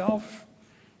yourself.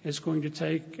 It's going to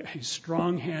take a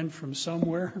strong hand from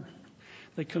somewhere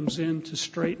that comes in to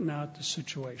straighten out the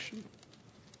situation.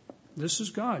 This is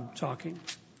God talking.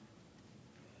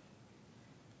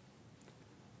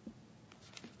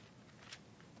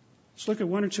 Let's look at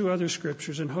one or two other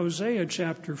scriptures in Hosea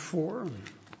chapter 4.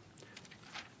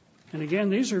 And again,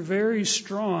 these are very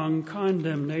strong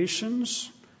condemnations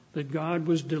that God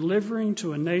was delivering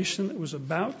to a nation that was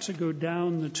about to go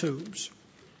down the tubes.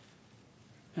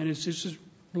 And it just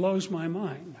blows my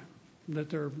mind that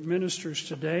there are ministers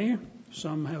today,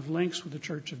 some have links with the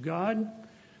Church of God,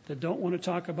 that don't want to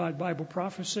talk about Bible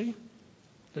prophecy,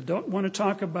 that don't want to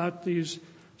talk about these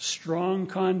strong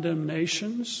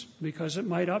condemnations because it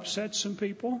might upset some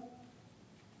people.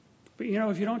 But you know,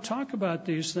 if you don't talk about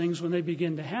these things when they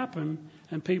begin to happen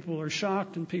and people are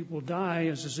shocked and people die,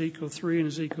 as Ezekiel 3 and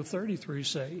Ezekiel 33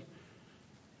 say,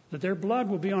 that their blood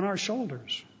will be on our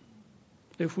shoulders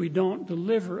if we don't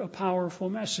deliver a powerful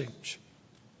message.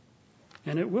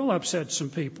 And it will upset some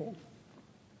people.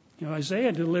 You know,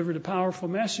 Isaiah delivered a powerful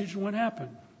message, and what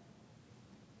happened?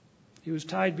 He was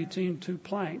tied between two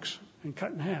planks and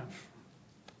cut in half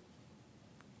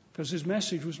because his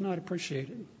message was not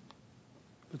appreciated.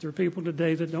 But there are people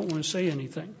today that don't want to say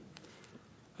anything.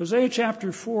 Hosea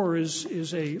chapter 4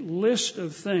 is a list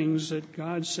of things that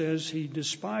God says he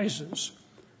despises.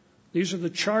 These are the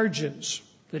charges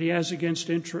that he has against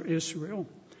Israel.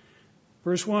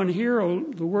 Verse 1, hear, O,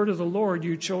 the word of the Lord,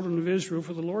 you children of Israel,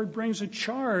 for the Lord brings a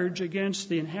charge against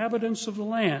the inhabitants of the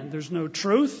land. There's no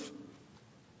truth.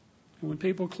 And when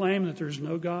people claim that there's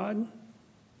no God,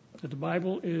 that the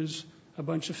Bible is a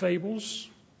bunch of fables,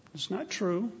 it's not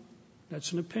true.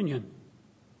 That's an opinion,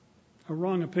 a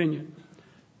wrong opinion.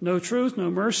 No truth, no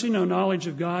mercy, no knowledge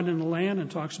of God in the land, and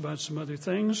talks about some other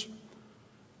things.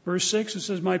 Verse 6, it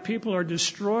says, my people are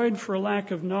destroyed for a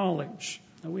lack of knowledge.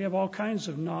 Now, we have all kinds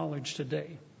of knowledge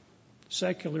today,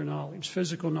 secular knowledge,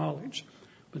 physical knowledge.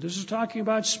 But this is talking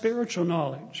about spiritual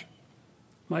knowledge.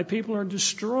 My people are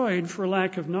destroyed for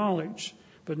lack of knowledge.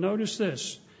 But notice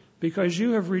this, because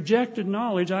you have rejected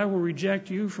knowledge, I will reject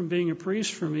you from being a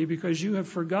priest for me. Because you have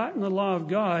forgotten the law of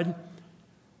God,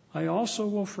 I also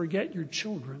will forget your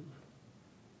children.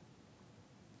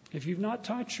 If you've not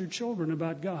taught your children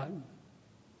about God,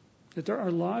 that there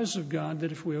are laws of God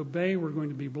that if we obey, we're going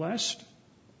to be blessed.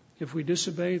 If we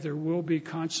disobey, there will be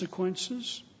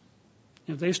consequences.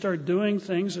 If they start doing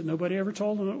things that nobody ever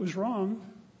told them it was wrong,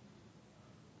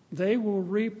 they will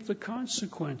reap the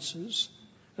consequences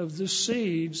of the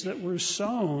seeds that were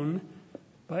sown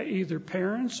by either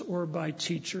parents or by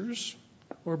teachers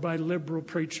or by liberal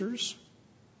preachers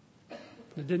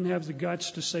that didn't have the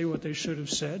guts to say what they should have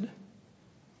said.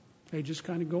 They just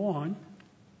kind of go on.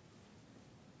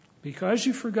 Because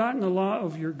you've forgotten the law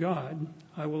of your God,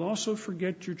 I will also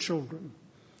forget your children.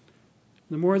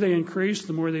 The more they increased,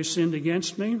 the more they sinned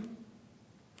against me.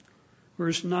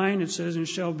 Verse 9, it says, and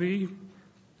shall be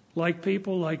like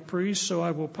people, like priests, so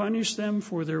I will punish them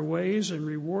for their ways and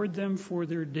reward them for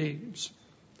their deeds.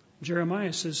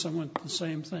 Jeremiah says somewhat the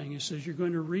same thing. He says, you're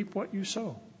going to reap what you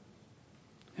sow.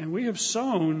 And we have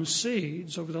sown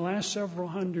seeds over the last several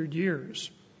hundred years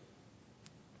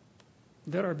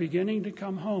that are beginning to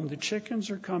come home. The chickens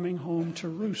are coming home to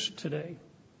roost today.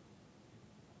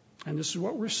 And this is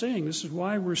what we're seeing. This is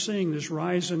why we're seeing this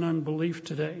rise in unbelief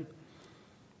today.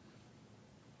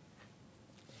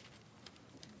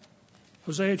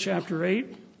 Hosea chapter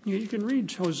 8. You can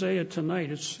read Hosea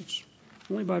tonight. It's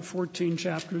only about 14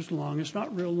 chapters long. It's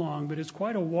not real long, but it's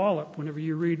quite a wallop whenever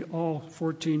you read all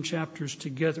 14 chapters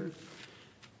together.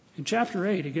 In chapter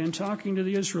 8, again, talking to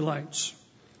the Israelites.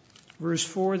 Verse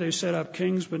 4, they set up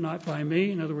kings, but not by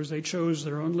me. In other words, they chose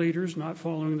their own leaders, not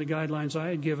following the guidelines I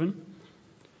had given.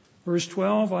 Verse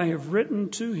 12, I have written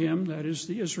to him, that is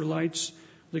the Israelites,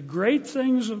 the great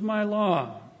things of my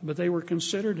law, but they were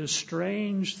considered a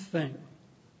strange thing.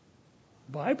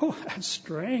 Bible? That's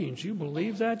strange. You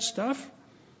believe that stuff?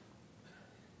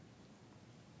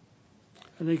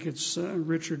 I think it's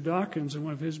Richard Dawkins in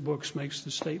one of his books makes the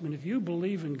statement, if you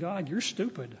believe in God, you're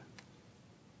stupid.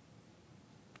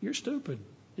 You're stupid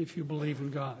if you believe in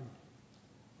God.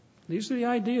 These are the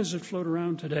ideas that float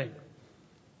around today.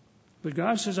 But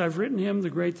God says, I've written him the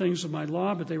great things of my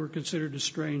law, but they were considered a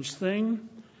strange thing.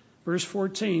 Verse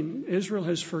 14, Israel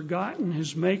has forgotten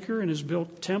his maker and has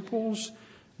built temples.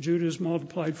 Judah has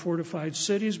multiplied fortified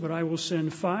cities, but I will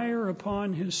send fire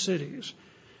upon his cities.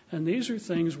 And these are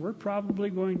things we're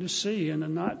probably going to see in a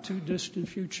not too distant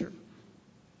future.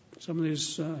 Some of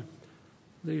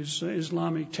these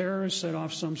Islamic terrorists set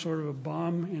off some sort of a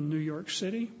bomb in New York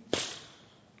City.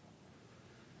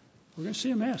 We're going to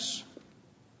see a mess.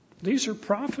 These are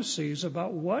prophecies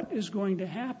about what is going to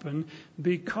happen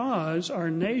because our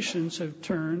nations have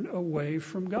turned away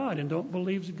from God and don't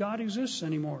believe that God exists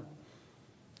anymore.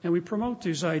 And we promote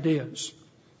these ideas.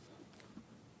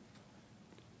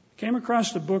 Came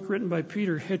across a book written by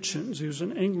Peter Hitchens. He was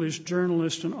an English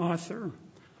journalist and author.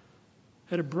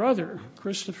 Had a brother,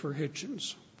 Christopher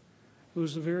Hitchens, who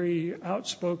was a very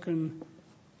outspoken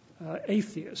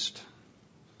atheist.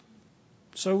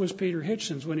 So was Peter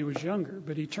Hitchens when he was younger,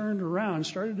 but he turned around and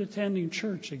started attending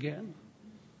church again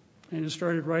and he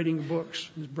started writing books.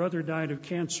 His brother died of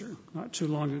cancer not too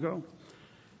long ago.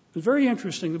 It was very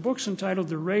interesting. The book's entitled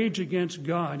The Rage Against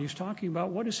God. He's talking about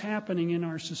what is happening in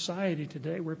our society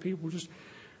today where people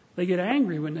they get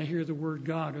angry when they hear the word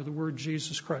God or the word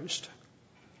Jesus Christ.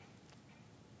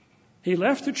 He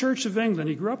left the Church of England.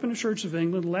 He grew up in the Church of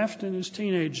England, left in his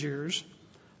teenage years,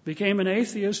 became an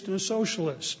atheist and a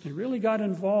socialist. He really got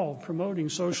involved promoting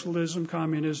socialism,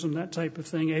 communism, that type of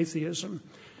thing, atheism.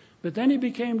 But then he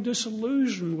became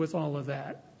disillusioned with all of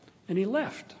that, and he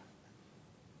left.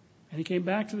 And he came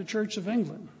back to the Church of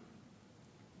England.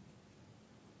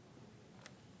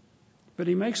 But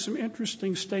he makes some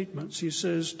interesting statements. He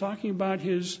says, talking about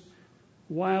his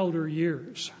wilder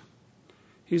years,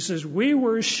 he says, we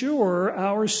were sure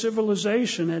our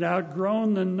civilization had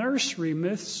outgrown the nursery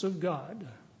myths of God.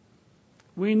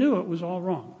 We knew it was all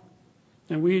wrong,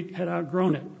 and we had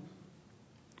outgrown it.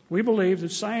 We believed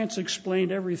that science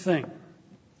explained everything.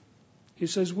 He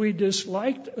says, we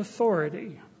disliked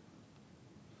authority.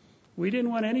 We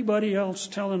didn't want anybody else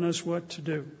telling us what to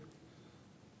do.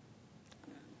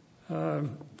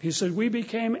 He said, we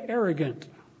became arrogant.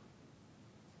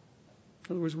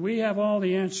 In other words, we have all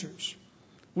the answers.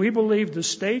 We believed the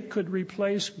state could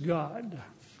replace God.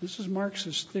 This is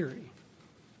Marxist theory.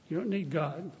 You don't need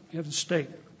God. You have the state.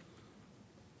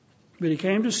 But he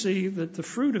came to see that the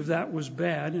fruit of that was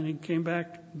bad, and he came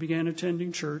back, began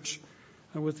attending church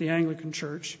with the Anglican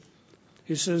Church.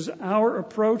 He says, our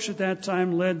approach at that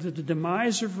time led to the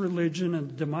demise of religion and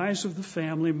the demise of the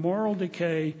family, moral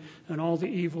decay, and all the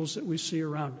evils that we see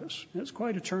around us. That's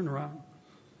quite a turnaround.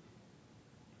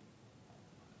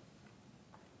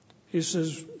 He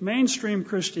says, mainstream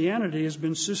Christianity has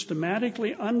been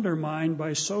systematically undermined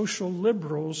by social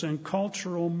liberals and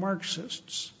cultural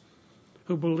Marxists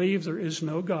who believe there is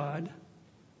no God,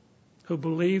 who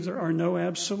believe there are no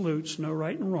absolutes, no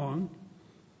right and wrong,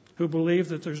 who believe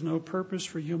that there's no purpose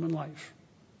for human life.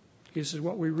 He says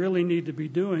what we really need to be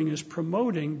doing is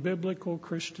promoting biblical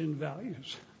Christian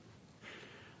values.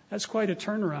 That's quite a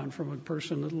turnaround from a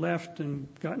person that left and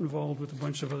got involved with a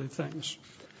bunch of other things.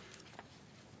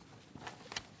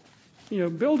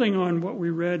 Building on what we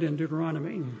read in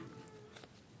Deuteronomy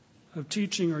of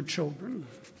teaching our children,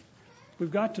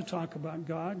 we've got to talk about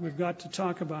God. We've got to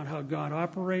talk about how God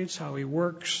operates, how He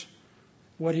works,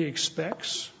 what He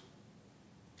expects,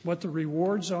 what the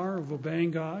rewards are of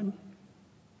obeying God,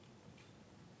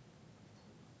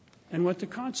 and what the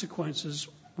consequences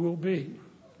will be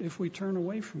if we turn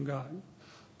away from God.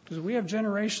 Because we have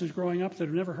generations growing up that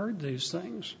have never heard these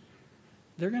things.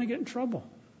 They're going to get in trouble.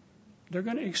 They're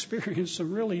going to experience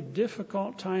some really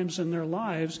difficult times in their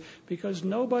lives because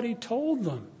nobody told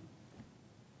them.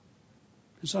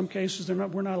 In some cases,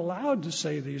 we're not allowed to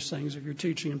say these things if you're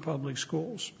teaching in public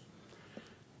schools.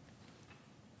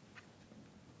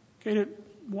 Okay,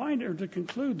 to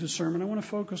conclude the sermon, I want to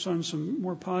focus on some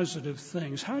more positive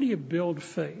things. How do you build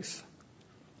faith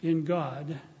in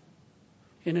God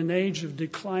in an age of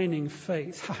declining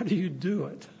faith? How do you do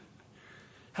it?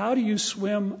 How do you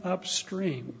swim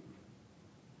upstream?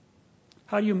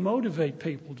 How do you motivate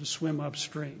people to swim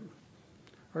upstream?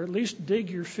 Or at least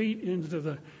dig your feet into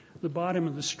the bottom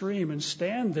of the stream and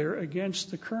stand there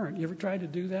against the current. You ever tried to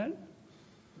do that?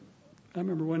 I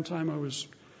remember one time I was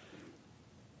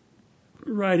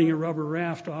riding a rubber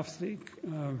raft off the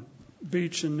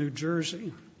beach in New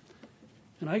Jersey.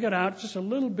 And I got out just a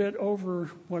little bit over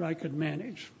what I could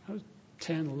manage. I was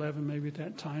 10, 11 maybe at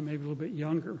that time, maybe a little bit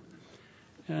younger.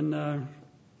 And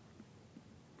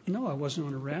no, I wasn't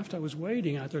on a raft. I was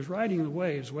wading out there. I was riding the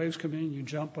waves. Waves come in, you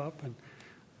jump up, and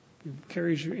it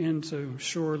carries you into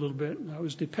shore a little bit. And I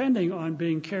was depending on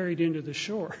being carried into the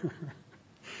shore.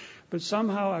 But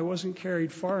somehow I wasn't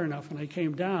carried far enough, and I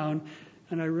came down,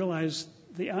 and I realized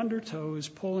the undertow is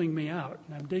pulling me out.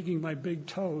 And I'm digging my big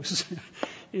toes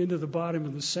into the bottom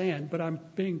of the sand, but I'm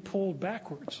being pulled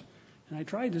backwards. And I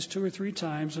tried this 2 or 3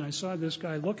 times, and I saw this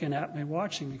guy looking at me,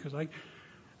 watching me, because I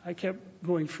kept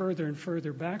going further and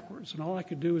further backwards, and all I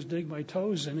could do was dig my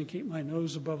toes in and keep my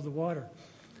nose above the water.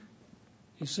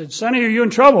 He said, "Sonny, are you in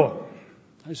trouble?"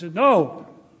 I said, "No."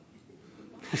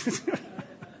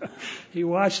 He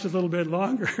watched a little bit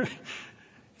longer. He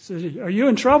said, "Are you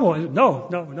in trouble?" I said,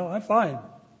 No, I'm fine."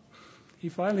 He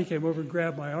finally came over and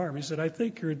grabbed my arm. He said, "I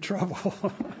think you're in trouble."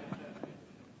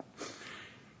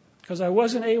 Because I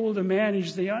wasn't able to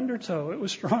manage the undertow. It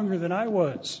was stronger than I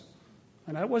was,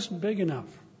 and I wasn't big enough.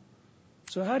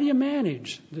 So how do you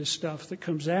manage this stuff that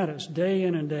comes at us day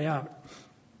in and day out?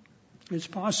 It's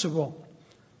possible.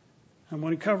 I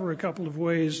want to cover a couple of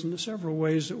ways, and several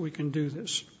ways that we can do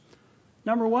this.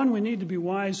 Number one, we need to be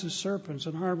wise as serpents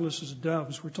and harmless as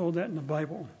doves. We're told that in the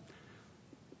Bible.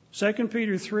 2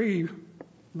 Peter 3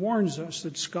 warns us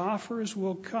that scoffers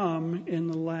will come in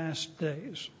the last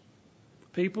days.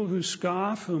 People who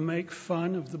scoff, who make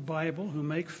fun of the Bible, who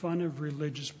make fun of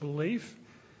religious belief.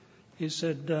 He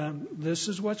said, this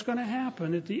is what's going to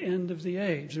happen at the end of the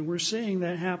age. And we're seeing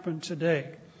that happen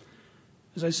today.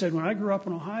 As I said, when I grew up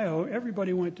in Ohio,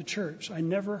 everybody went to church. I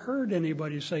never heard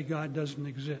anybody say God doesn't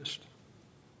exist.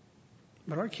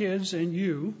 But our kids and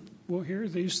you will hear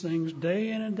these things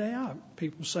day in and day out,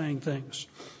 people saying things.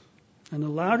 And the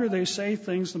louder they say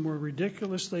things, the more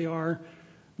ridiculous they are,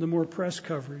 the more press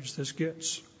coverage this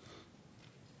gets.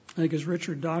 I think as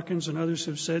Richard Dawkins and others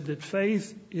have said, that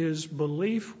faith is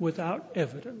belief without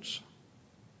evidence.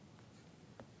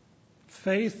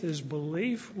 Faith is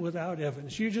belief without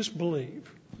evidence. You just believe.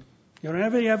 You don't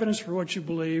have any evidence for what you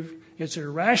believe. It's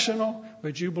irrational,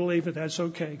 but you believe it. That's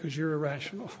okay because you're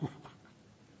irrational.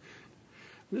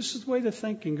 This is the way the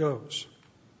thinking goes.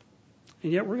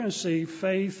 And yet we're going to see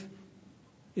faith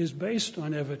is based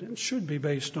on evidence, should be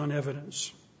based on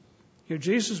evidence. Here,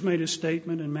 Jesus made a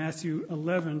statement in Matthew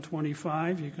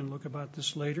 11:25. You can look about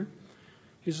this later.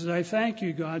 He says, "I thank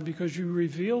you, God, because you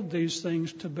revealed these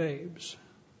things to babes."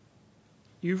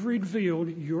 You've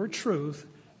revealed your truth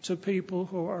to people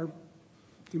who are,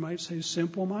 you might say,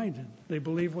 simple-minded. They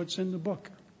believe what's in the book.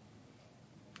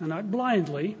 And not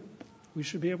blindly. We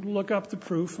should be able to look up the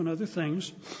proof and other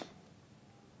things.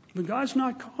 But God's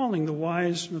not calling the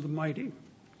wise or the mighty.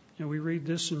 We read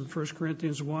this in 1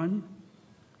 Corinthians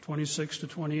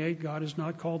 1:26-28. God is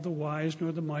not called the wise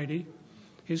nor the mighty.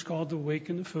 He's called the weak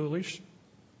and the foolish,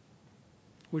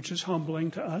 which is humbling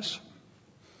to us.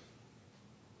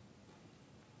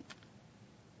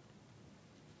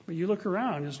 But you look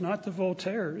around, it's not the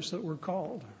Voltaires that we're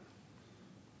called.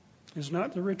 It's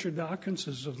not the Richard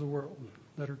Dawkinses of the world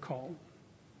that are called.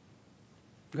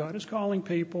 God is calling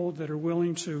people that are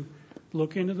willing to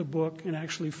look into the book and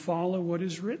actually follow what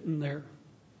is written there.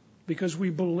 Because we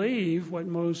believe what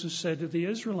Moses said to the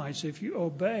Israelites. If you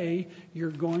obey, you're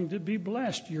going to be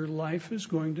blessed. Your life is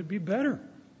going to be better.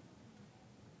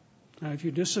 Now, if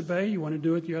you disobey, you want to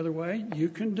do it the other way, you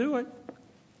can do it.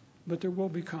 But there will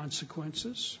be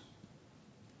consequences.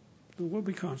 There will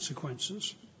be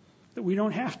consequences that we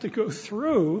don't have to go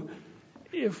through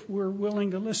if we're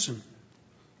willing to listen.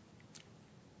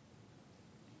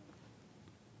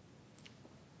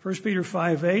 1 Peter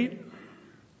 5:8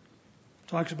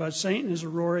 talks about Satan as a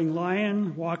roaring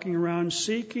lion walking around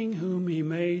seeking whom he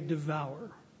may devour.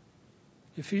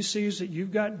 If he sees that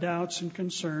you've got doubts and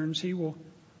concerns, he will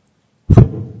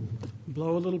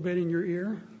blow a little bit in your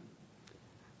ear.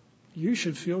 You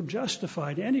should feel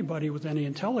justified. Anybody with any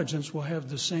intelligence will have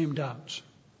the same doubts.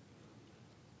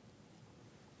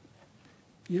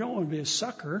 You don't want to be a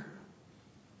sucker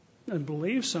and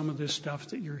believe some of this stuff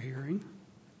that you're hearing.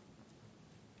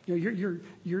 You know,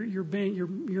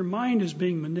 your mind is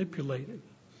being manipulated.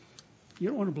 You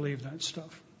don't want to believe that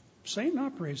stuff. Satan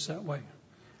operates that way.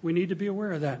 We need to be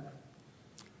aware of that.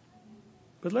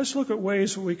 But let's look at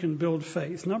ways that we can build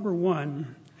faith. Number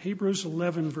one, Hebrews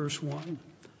 11, verse 1.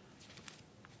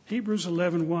 Hebrews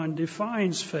 11:1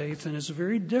 defines faith, and it's a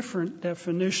very different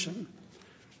definition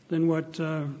than what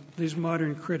these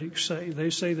modern critics say. They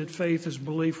say that faith is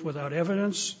belief without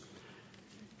evidence.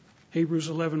 Hebrews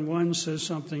 11:1 says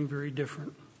something very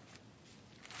different.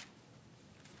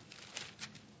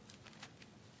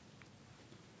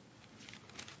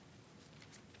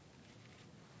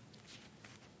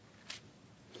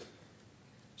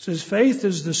 It says, faith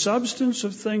is the substance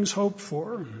of things hoped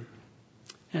for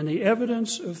and the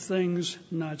evidence of things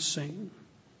not seen.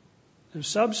 The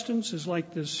substance is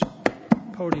like this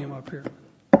podium up here.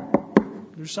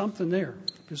 There's something there.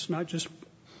 It's not just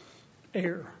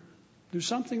air. There's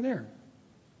something there.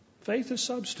 Faith is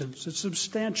substance. It's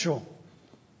substantial.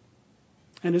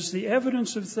 And it's the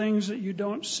evidence of things that you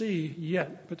don't see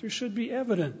yet. But there should be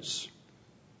evidence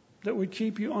that would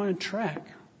keep you on track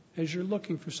as you're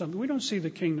looking for something. We don't see the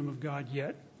kingdom of God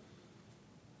yet.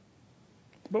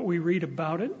 But we read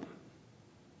about it.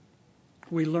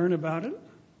 We learn about it.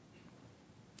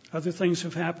 Other things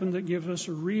have happened that give us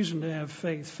a reason to have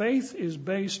faith. Faith is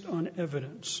based on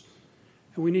evidence.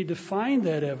 And we need to find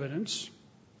that evidence,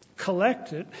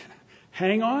 collect it,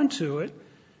 hang on to it,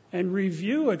 and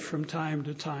review it from time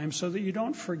to time so that you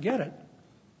don't forget it.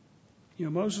 You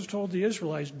know, Moses told the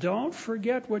Israelites, don't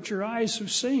forget what your eyes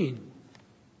have seen.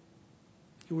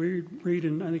 We read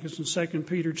in, I think it's in 2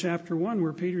 Peter chapter 1,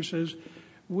 where Peter says,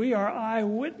 we are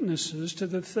eyewitnesses to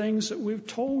the things that we've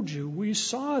told you. We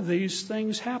saw these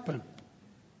things happen.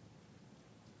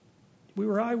 We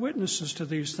were eyewitnesses to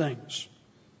these things.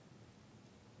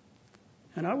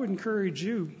 And I would encourage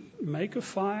you, make a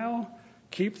file,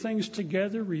 keep things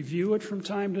together, review it from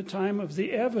time to time of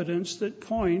the evidence that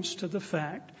points to the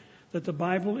fact that the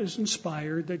Bible is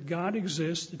inspired, that God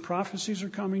exists, that prophecies are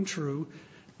coming true.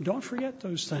 Don't forget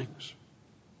those things.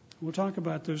 We'll talk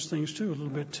about those things too a little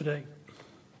bit today.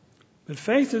 But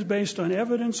faith is based on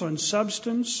evidence, on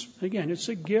substance. Again, it's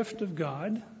a gift of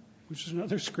God, which is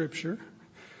another scripture.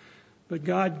 But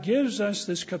God gives us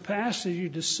this capacity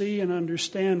to see and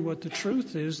understand what the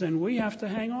truth is, then we have to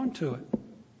hang on to it.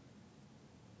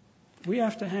 We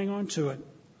have to hang on to it.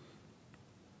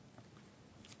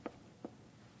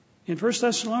 In 1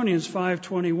 Thessalonians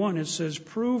 5:21, it says,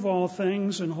 prove all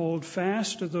things and hold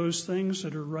fast to those things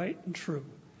that are right and true.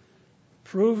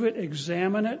 Prove it,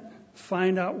 examine it,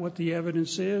 find out what the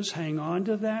evidence is, hang on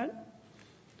to that.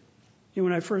 You know,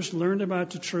 when I first learned about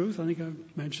the truth, I think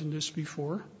I've mentioned this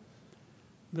before,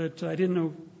 that I didn't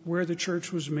know where the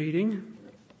church was meeting.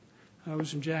 I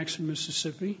was in Jackson,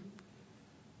 Mississippi.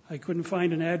 I couldn't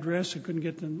find an address. I couldn't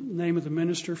get the name of the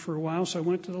minister for a while, so I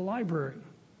went to the library.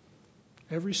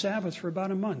 Every Sabbath for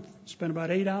about a month. Spent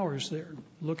about 8 hours there,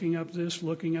 looking up this,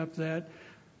 looking up that,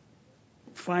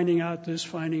 finding out this,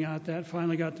 finding out that.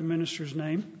 Finally got the minister's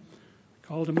name.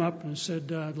 Called him up and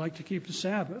said, I'd like to keep the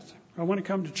Sabbath. I want to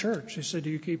come to church. He said, do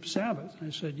you keep the Sabbath?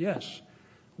 I said, yes.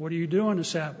 What do you do on the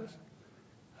Sabbath?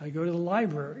 I go to the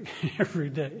library every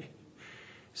day.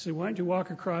 He said, why don't you walk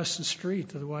across the street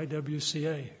to the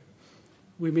YWCA?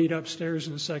 We meet upstairs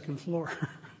in the second floor.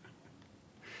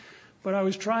 But I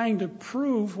was trying to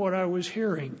prove what I was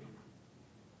hearing.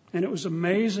 And it was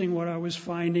amazing what I was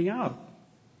finding out.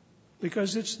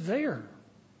 Because it's there.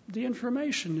 The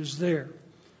information is there.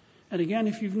 And again,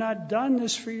 if you've not done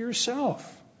this for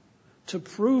yourself to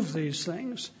prove these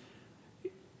things,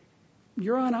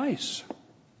 you're on ice.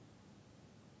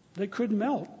 that could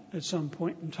melt at some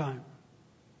point in time.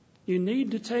 You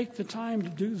need to take the time to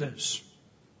do this.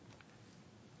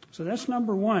 So that's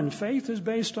number one. Faith is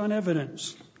based on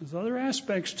evidence. There's other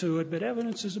aspects to it, but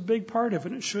evidence is a big part of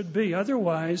it. It should be.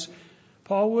 Otherwise,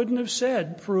 Paul wouldn't have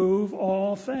said, prove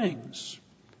all things.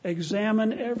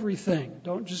 Examine everything.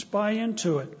 Don't just buy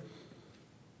into it.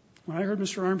 When I heard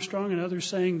Mr. Armstrong and others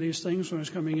saying these things when I was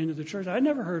coming into the church, I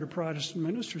never heard a Protestant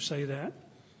minister say that.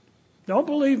 Don't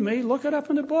believe me. Look it up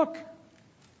in the book.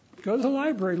 Go to the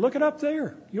library. Look it up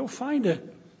there. You'll find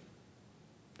it.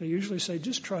 They usually say,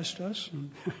 just trust us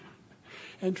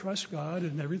and trust God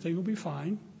and everything will be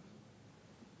fine.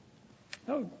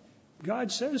 No,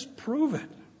 God says, prove it.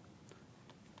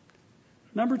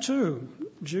 Number two,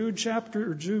 Jude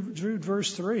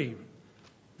verse 3.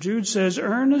 Jude says,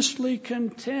 earnestly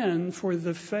contend for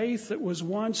the faith that was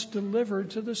once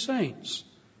delivered to the saints.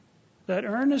 That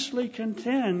earnestly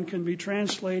contend can be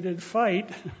translated fight,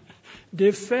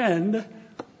 defend.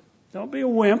 Don't be a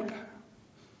wimp.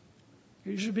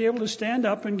 You should be able to stand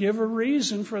up and give a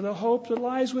reason for the hope that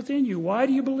lies within you. Why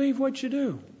do you believe what you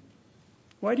do?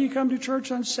 Why do you come to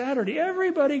church on Saturday?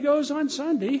 Everybody goes on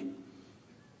Sunday.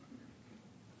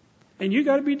 And you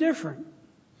got to be different.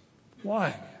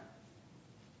 Why?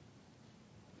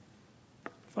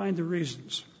 Find the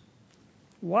reasons.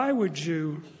 Why would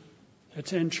you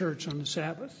attend church on the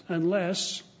Sabbath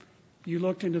unless you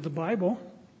looked into the Bible?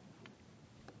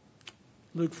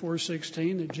 Luke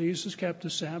 4:16, that Jesus kept the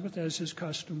Sabbath as his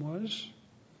custom was.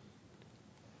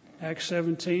 Acts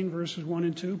 17, verses 1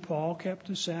 and 2, Paul kept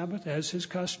the Sabbath as his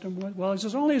custom was. Well, it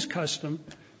was only his custom.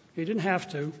 He didn't have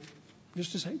to. It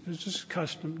was just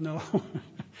custom. No.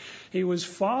 He was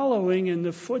following in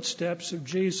the footsteps of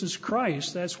Jesus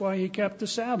Christ. That's why he kept the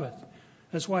Sabbath.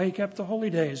 That's why he kept the holy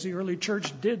days. The early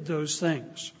church did those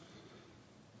things.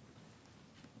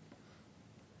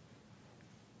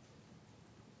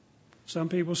 Some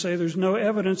people say there's no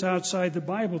evidence outside the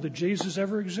Bible that Jesus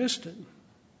ever existed.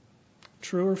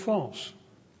 True or false?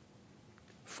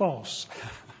 False.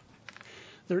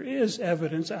 There is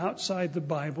evidence outside the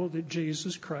Bible that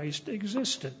Jesus Christ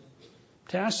existed.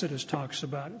 Tacitus talks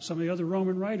about it. Some of the other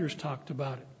Roman writers talked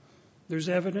about it. There's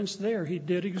evidence there. He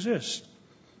did exist.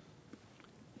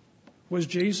 Was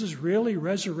Jesus really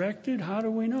resurrected? How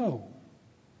do we know?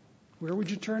 Where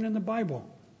would you turn in the Bible?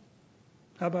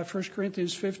 How about 1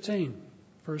 Corinthians 15,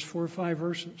 verse 4 or 5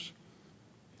 verses,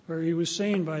 where he was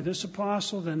seen by this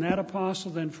apostle, then that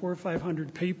apostle, then 400 or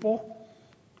 500 people,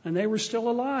 and they were still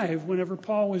alive whenever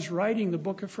Paul was writing the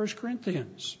book of 1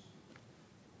 Corinthians.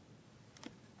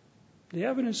 The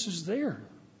evidence is there,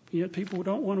 yet people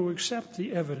don't want to accept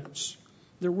the evidence.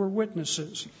 There were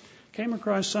witnesses. Came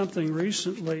across something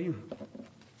recently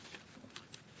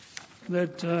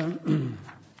that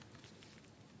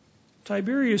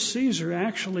Tiberius Caesar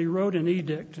actually wrote an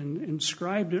edict and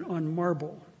inscribed it on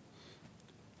marble.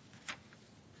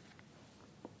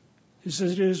 He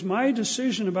says, it is my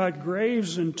decision about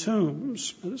graves and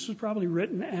tombs. Now, this was probably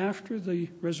written after the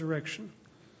resurrection.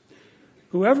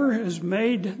 Whoever has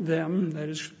made them, that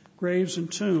is, graves and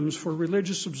tombs, for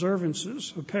religious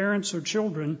observances of parents or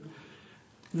children,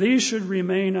 these should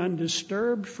remain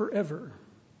undisturbed forever.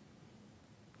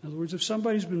 In other words, if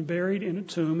somebody's been buried in a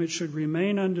tomb, it should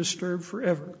remain undisturbed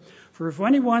forever. For if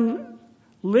anyone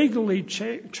legally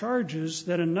charges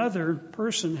that another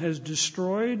person has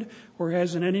destroyed or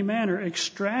has in any manner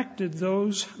extracted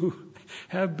those who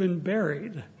have been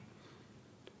buried,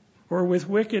 or with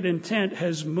wicked intent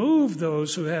has moved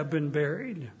those who have been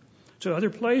buried to other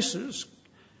places,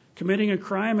 committing a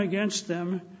crime against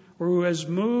them, or who has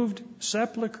moved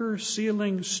sepulchre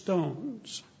sealing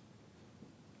stones.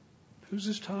 Who's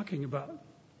this talking about?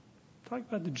 Talking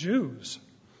about the Jews.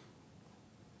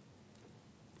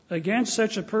 Against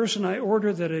such a person I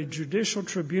order that a judicial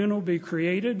tribunal be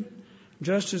created,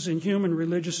 just as in human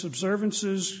religious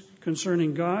observances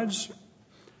concerning gods.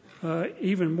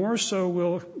 Even more so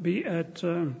will be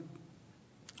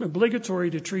obligatory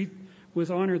to treat with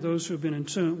honor those who have been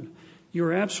entombed. You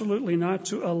are absolutely not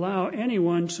to allow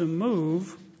anyone to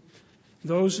move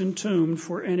those entombed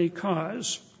for any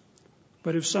cause.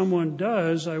 But if someone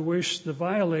does, I wish the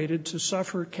violated to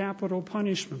suffer capital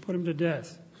punishment, put him to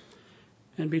death,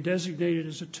 and be designated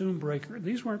as a tomb breaker.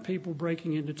 These weren't people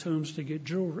breaking into tombs to get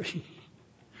jewelry.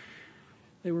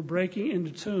 They were breaking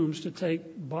into tombs to take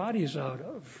bodies out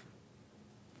of.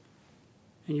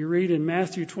 And you read in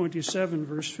Matthew 27,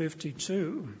 verse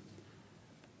 52,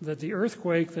 that the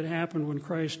earthquake that happened when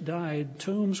Christ died,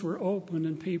 tombs were opened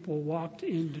and people walked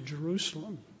into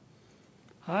Jerusalem.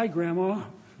 Hi, Grandma.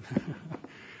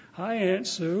 Hi, Aunt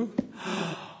Sue.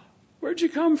 Where'd you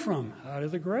come from? Out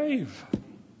of the grave.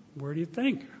 Where do you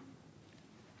think?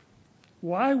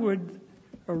 Why would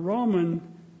a Roman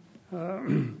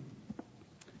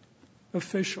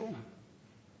official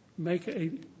make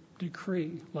a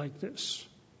decree like this?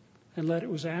 And that it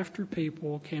was after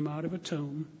people came out of a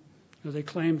tomb. They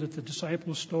claimed that the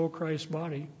disciples stole Christ's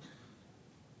body.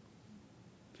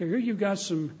 So here you've got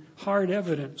some hard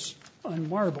evidence on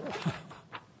marble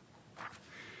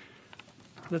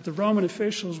that the Roman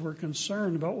officials were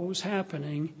concerned about what was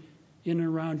happening in and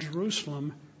around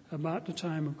Jerusalem about the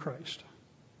time of Christ.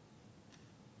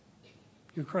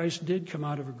 Christ did come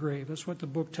out of a grave. That's what the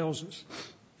book tells us.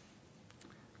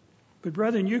 But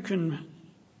brethren, you can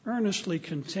earnestly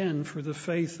contend for the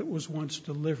faith that was once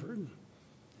delivered.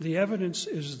 The evidence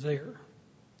is there.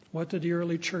 What did the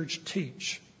early church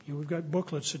teach? We've got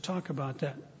booklets that talk about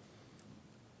that.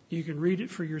 You can read it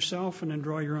for yourself and then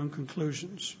draw your own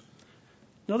conclusions.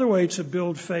 Another way to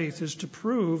build faith is to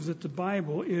prove that the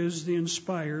Bible is the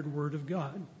inspired Word of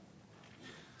God.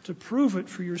 To prove it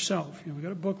for yourself. We've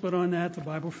got a booklet on that, the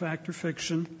Bible Fact or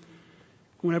Fiction.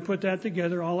 When I put that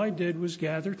together, all I did was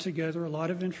gather together a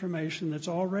lot of information that's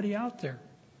already out there.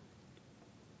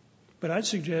 But I'd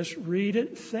suggest read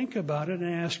it, think about it,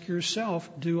 and ask yourself,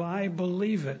 do I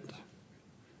believe it?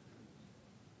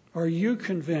 Are you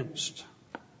convinced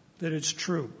that it's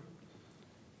true?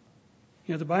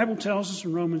 The Bible tells us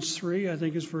in Romans 3, I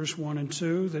think it's verse 1 and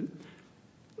 2, that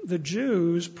the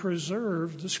Jews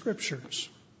preserved the Scriptures.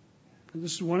 And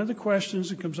this is one of the questions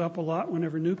that comes up a lot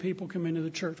whenever new people come into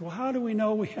the church. Well, how do we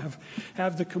know we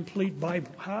have the complete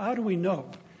Bible? How do we know?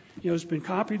 It's been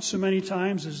copied so many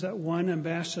times, as that one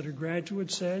ambassador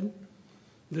graduate said,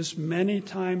 this many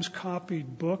times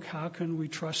copied book, how can we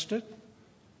trust it?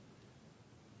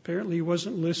 Apparently he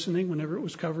wasn't listening whenever it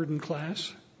was covered in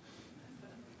class.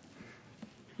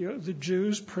 The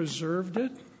Jews preserved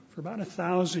it for about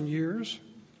 1,000 years.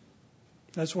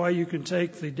 That's why you can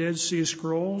take the Dead Sea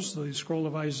Scrolls, the scroll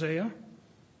of Isaiah.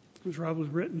 It was probably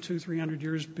written 200-300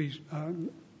 years BC.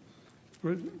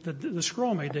 The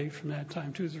scroll may date from that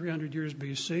time, 200-300 years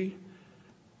BC.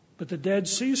 But the Dead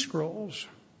Sea Scrolls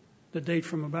that date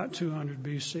from about 200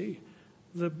 BC.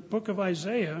 The book of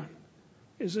Isaiah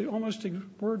is almost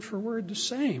word for word the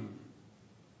same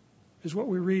as what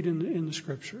we read in the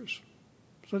Scriptures.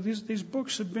 So these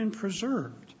books have been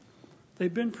preserved.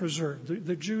 They've been preserved.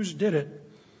 The Jews did it.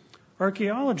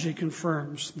 Archaeology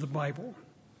confirms the Bible.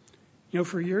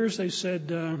 For years they said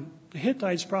the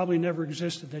Hittites probably never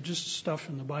existed. They're just stuff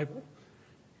in the Bible.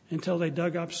 Until they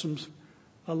dug up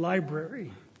a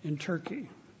library in Turkey.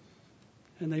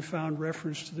 And they found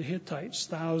reference to the Hittites,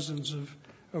 thousands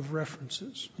of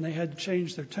references. And they had to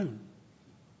change their tune.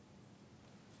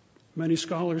 Many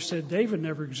scholars said David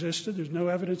never existed. There's no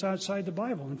evidence outside the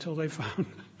Bible until they found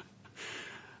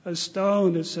a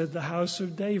stone that said the house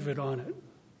of David on it,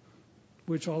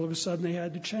 which all of a sudden they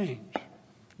had to change.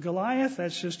 Goliath,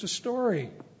 that's just a story.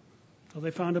 So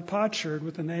they found a potsherd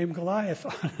with the name Goliath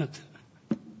on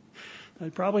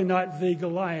it. Probably not the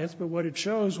Goliath, but what it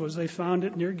shows was they found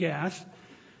it near Gath,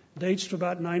 dates to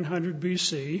about 900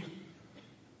 BC,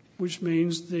 which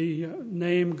means the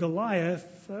name Goliath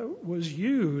was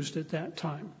used at that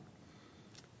time.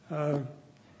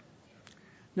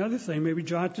 Another thing, maybe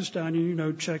jot this down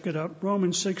and check it up.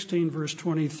 Romans 16, verse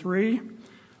 23.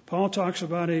 Paul talks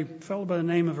about a fellow by the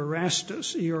name of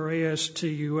Erastus,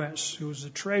 Erastus, who was a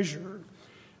treasurer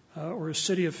or a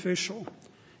city official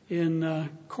in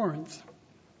Corinth.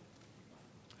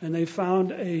 And they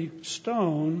found a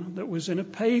stone that was in a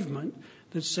pavement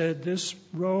that said this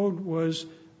road was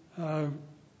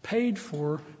paid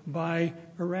for by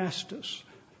Erastus.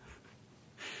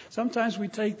 Sometimes we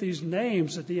take these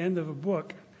names at the end of a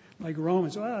book, like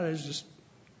Romans. Well, it's just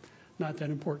not that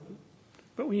important.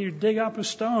 But when you dig up a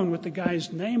stone with the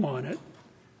guy's name on it,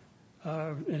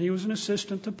 and he was an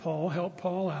assistant to Paul, helped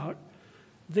Paul out,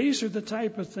 these are the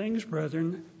type of things,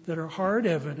 brethren, that are hard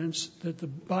evidence that the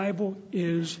Bible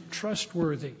is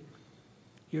trustworthy.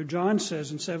 John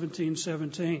says in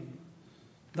 17:17,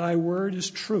 thy word is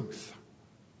truth.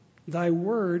 Thy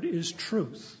word is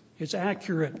truth. It's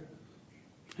accurate.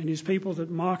 And these people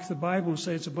that mock the Bible and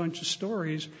say it's a bunch of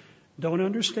stories don't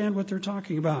understand what they're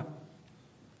talking about.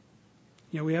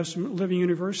 We have some Living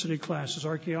University classes,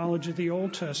 archaeology of the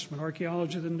Old Testament,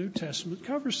 archaeology of the New Testament,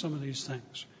 covers some of these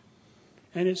things.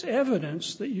 And it's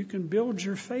evidence that you can build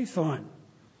your faith on.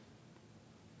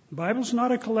 The Bible's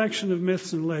not a collection of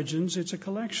myths and legends. It's a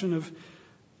collection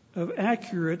of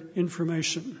accurate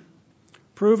information,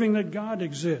 proving that God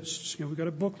exists. We've got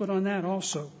a booklet on that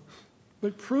also.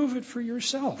 But prove it for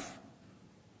yourself.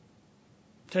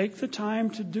 Take the time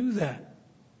to do that.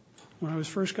 When I was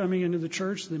first coming into the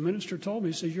church, the minister told me,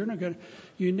 he said,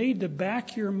 you need to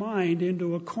back your mind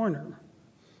into a corner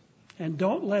and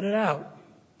don't let it out.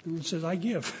 And it says, I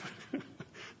give.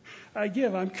 I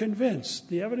give. I'm convinced.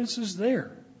 The evidence is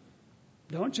there.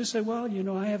 Don't just say, well,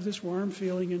 I have this warm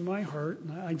feeling in my heart,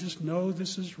 and I just know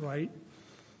this is right.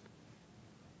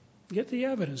 Get the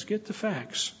evidence. Get the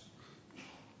facts.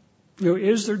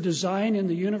 Is there design in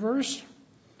the universe,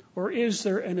 or is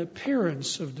there an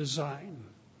appearance of design?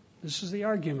 This is the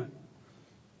argument.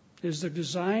 Is there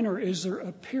design, or is there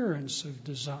appearance of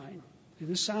design?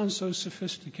 This sounds so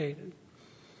sophisticated.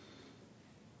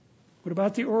 What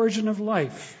about the origin of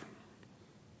life?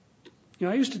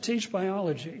 I used to teach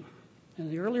biology. In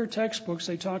the earlier textbooks,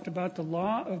 they talked about the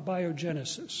law of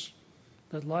biogenesis,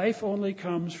 that life only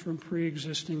comes from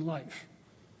pre-existing life.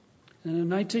 And in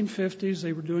the 1950s,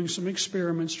 they were doing some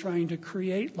experiments trying to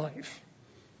create life.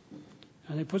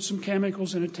 And they put some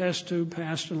chemicals in a test tube,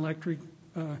 passed an electric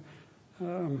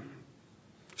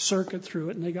circuit through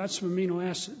it, and they got some amino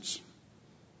acids.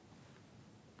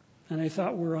 And they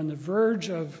thought, we're on the verge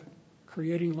of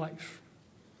creating life.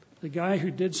 The guy who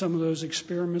did some of those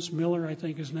experiments, Miller, I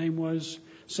think his name was,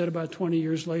 said about 20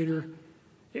 years later,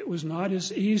 it was not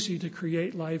as easy to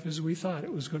create life as we thought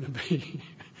it was going to be,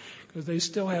 because they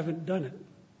still haven't done it.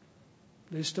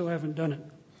 They still haven't done it.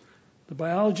 The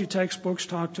biology textbooks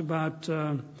talked about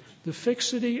the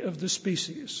fixity of the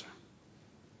species,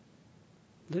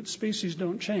 that species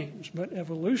don't change, but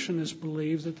evolutionists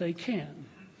believe that they can.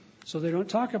 So they don't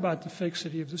talk about the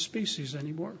fixity of the species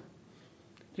anymore.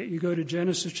 Yet you go to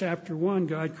Genesis chapter 1,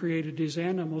 God created these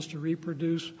animals to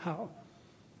reproduce how?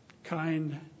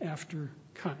 Kind after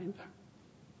kind.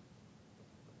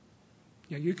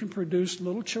 You can produce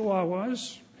little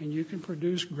chihuahuas, and you can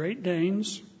produce Great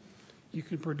Danes. You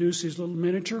can produce these little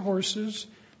miniature horses,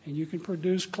 and you can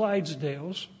produce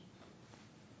Clydesdales.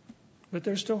 But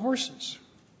they're still horses.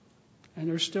 And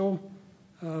they're still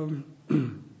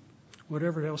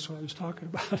whatever else I was talking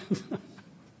about.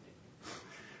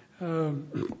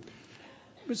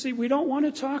 But see, we don't want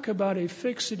to talk about a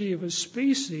fixity of a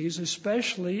species,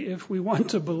 especially if we want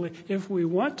to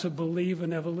believe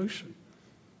in evolution.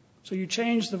 So you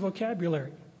change the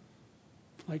vocabulary.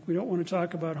 Like we don't want to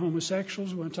talk about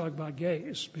homosexuals, we want to talk about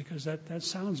gays, because that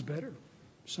sounds better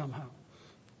somehow.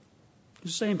 The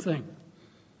same thing.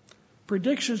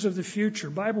 Predictions of the future,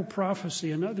 Bible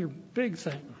prophecy, another big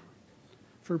thing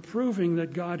for proving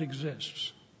that God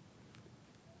exists.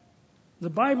 The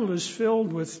Bible is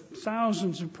filled with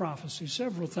thousands of prophecies,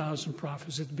 several thousand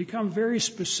prophecies. It's become very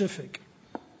specific.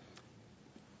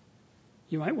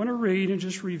 You might want to read and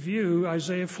just review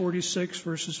Isaiah 46,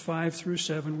 verses 5 through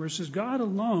 7, where it says, God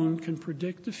alone can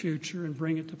predict the future and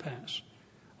bring it to pass.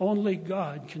 Only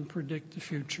God can predict the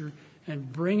future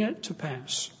and bring it to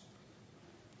pass.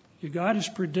 God has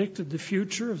predicted the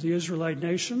future of the Israelite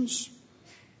nations.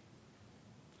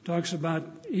 Talks about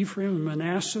Ephraim and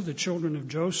Manasseh, the children of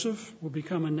Joseph, will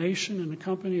become a nation and a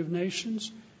company of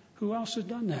nations. Who else has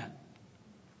done that?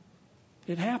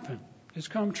 It happened. It's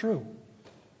come true.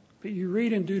 But you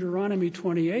read in Deuteronomy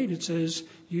 28, it says,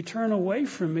 you turn away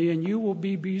from me and you will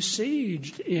be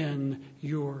besieged in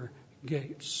your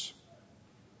gates.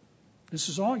 This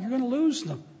is all, you're going to lose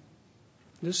them.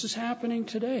 This is happening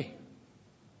today.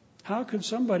 How could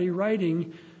somebody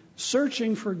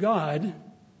searching for God,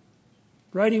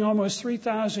 writing almost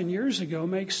 3,000 years ago,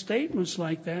 make statements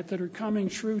like that are coming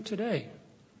true today?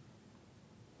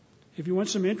 If you want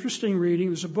some interesting reading,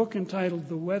 there's a book entitled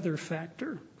The Weather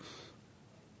Factor.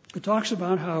 It talks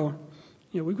about how,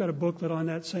 we've got a booklet on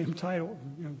that same title,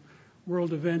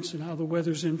 world events and how the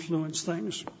weather's influenced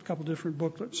things, a couple different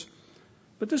booklets.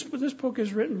 But this book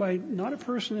is written by not a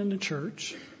person in the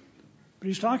church, but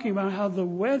he's talking about how the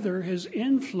weather has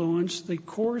influenced the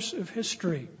course of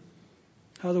history,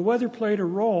 how the weather played a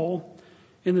role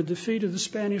in the defeat of the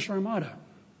Spanish Armada,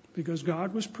 because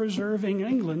God was preserving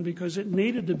England because it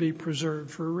needed to be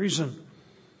preserved for a reason.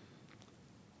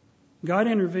 God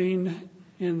intervened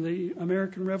in the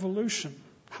American Revolution.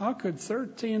 How could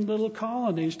 13 little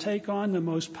colonies take on the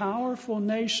most powerful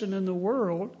nation in the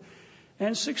world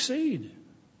and succeed?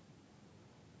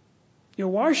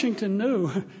 Washington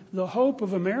knew the hope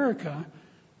of America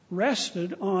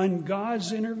rested on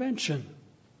God's intervention.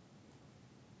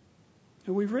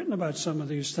 And we've written about some of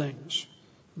these things.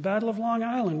 The Battle of Long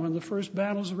Island, one of the first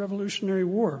battles of the Revolutionary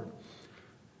War.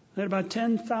 They had about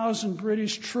 10,000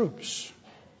 British troops.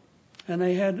 And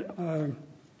they had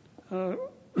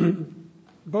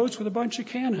boats with a bunch of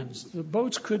cannons. The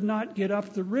boats could not get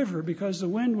up the river because the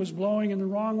wind was blowing in the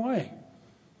wrong way.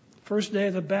 First day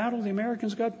of the battle, the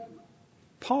Americans got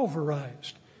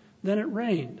pulverized. Then it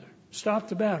rained, stopped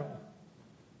the battle.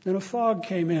 Then a fog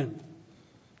came in.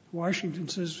 Washington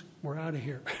says, we're out of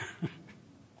here.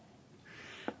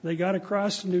 They got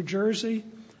across to New Jersey.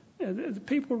 The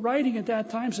people writing at that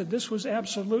time said this was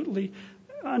absolutely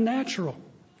unnatural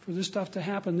for this stuff to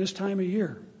happen this time of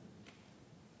year.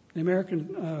 The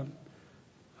American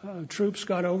troops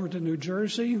got over to New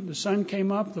Jersey. The sun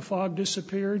came up. The fog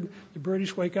disappeared. The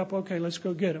British wake up. Okay, let's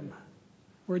go get them.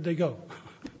 Where'd they go?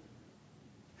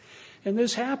 And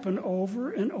this happened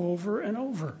over and over and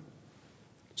over.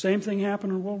 Same thing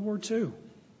happened in World War II.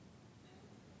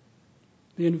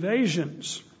 The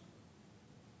invasions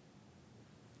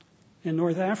in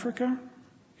North Africa,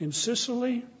 in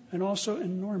Sicily, and also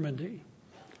in Normandy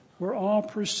were all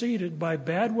preceded by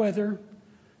bad weather.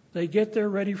 They get there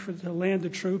ready to land the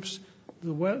troops.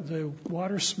 The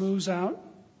water smooths out,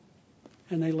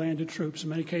 and they land the troops, in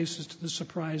many cases to the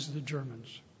surprise of the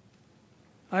Germans.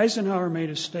 Eisenhower made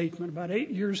a statement about 8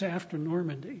 years after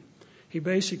Normandy. He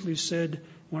basically said,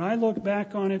 when I look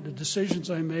back on it, the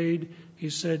decisions I made, he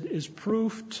said, is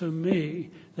proof to me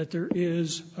that there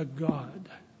is a God,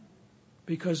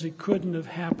 because it couldn't have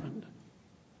happened.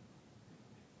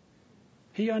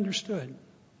 He understood,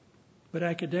 but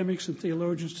academics and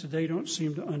theologians today don't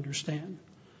seem to understand.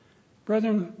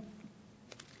 Brethren,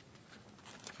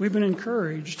 we've been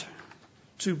encouraged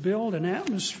to build an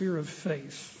atmosphere of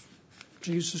faith.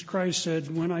 Jesus Christ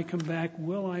said, when I come back,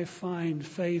 will I find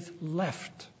faith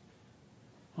left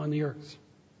on the earth?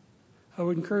 I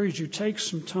would encourage you, take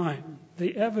some time.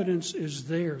 The evidence is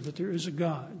there that there is a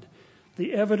God.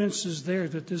 The evidence is there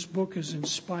that this book is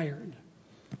inspired.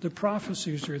 The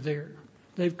prophecies are there.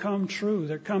 They've come true.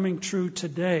 They're coming true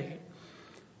today.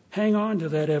 Hang on to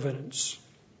that evidence.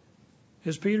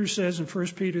 As Peter says in 1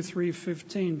 Peter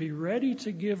 3:15, be ready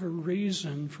to give a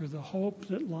reason for the hope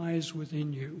that lies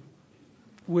within you,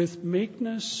 with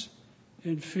meekness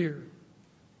and fear.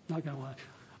 Not going to lie.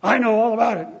 I know all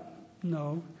about it.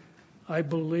 No, I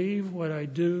believe what I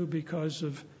do because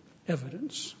of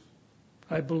evidence.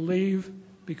 I believe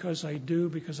because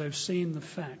I've seen the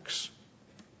facts.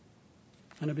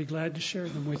 And I'd be glad to share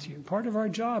them with you. Part of our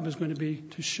job is going to be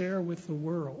to share with the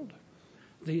world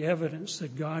the evidence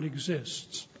that God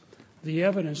exists, the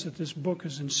evidence that this book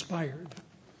is inspired,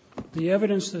 the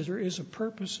evidence that there is a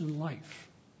purpose in life.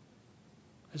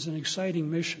 It's an exciting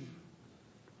mission.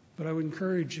 But I would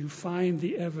encourage you, find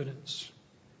the evidence.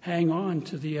 Hang on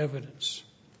to the evidence.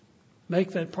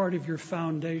 Make that part of your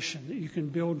foundation that you can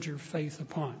build your faith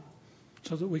upon,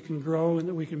 so that we can grow and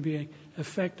that we can be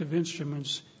effective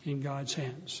instruments in God's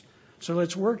hands. So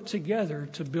let's work together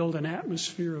to build an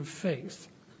atmosphere of faith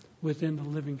within the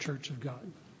living church of God.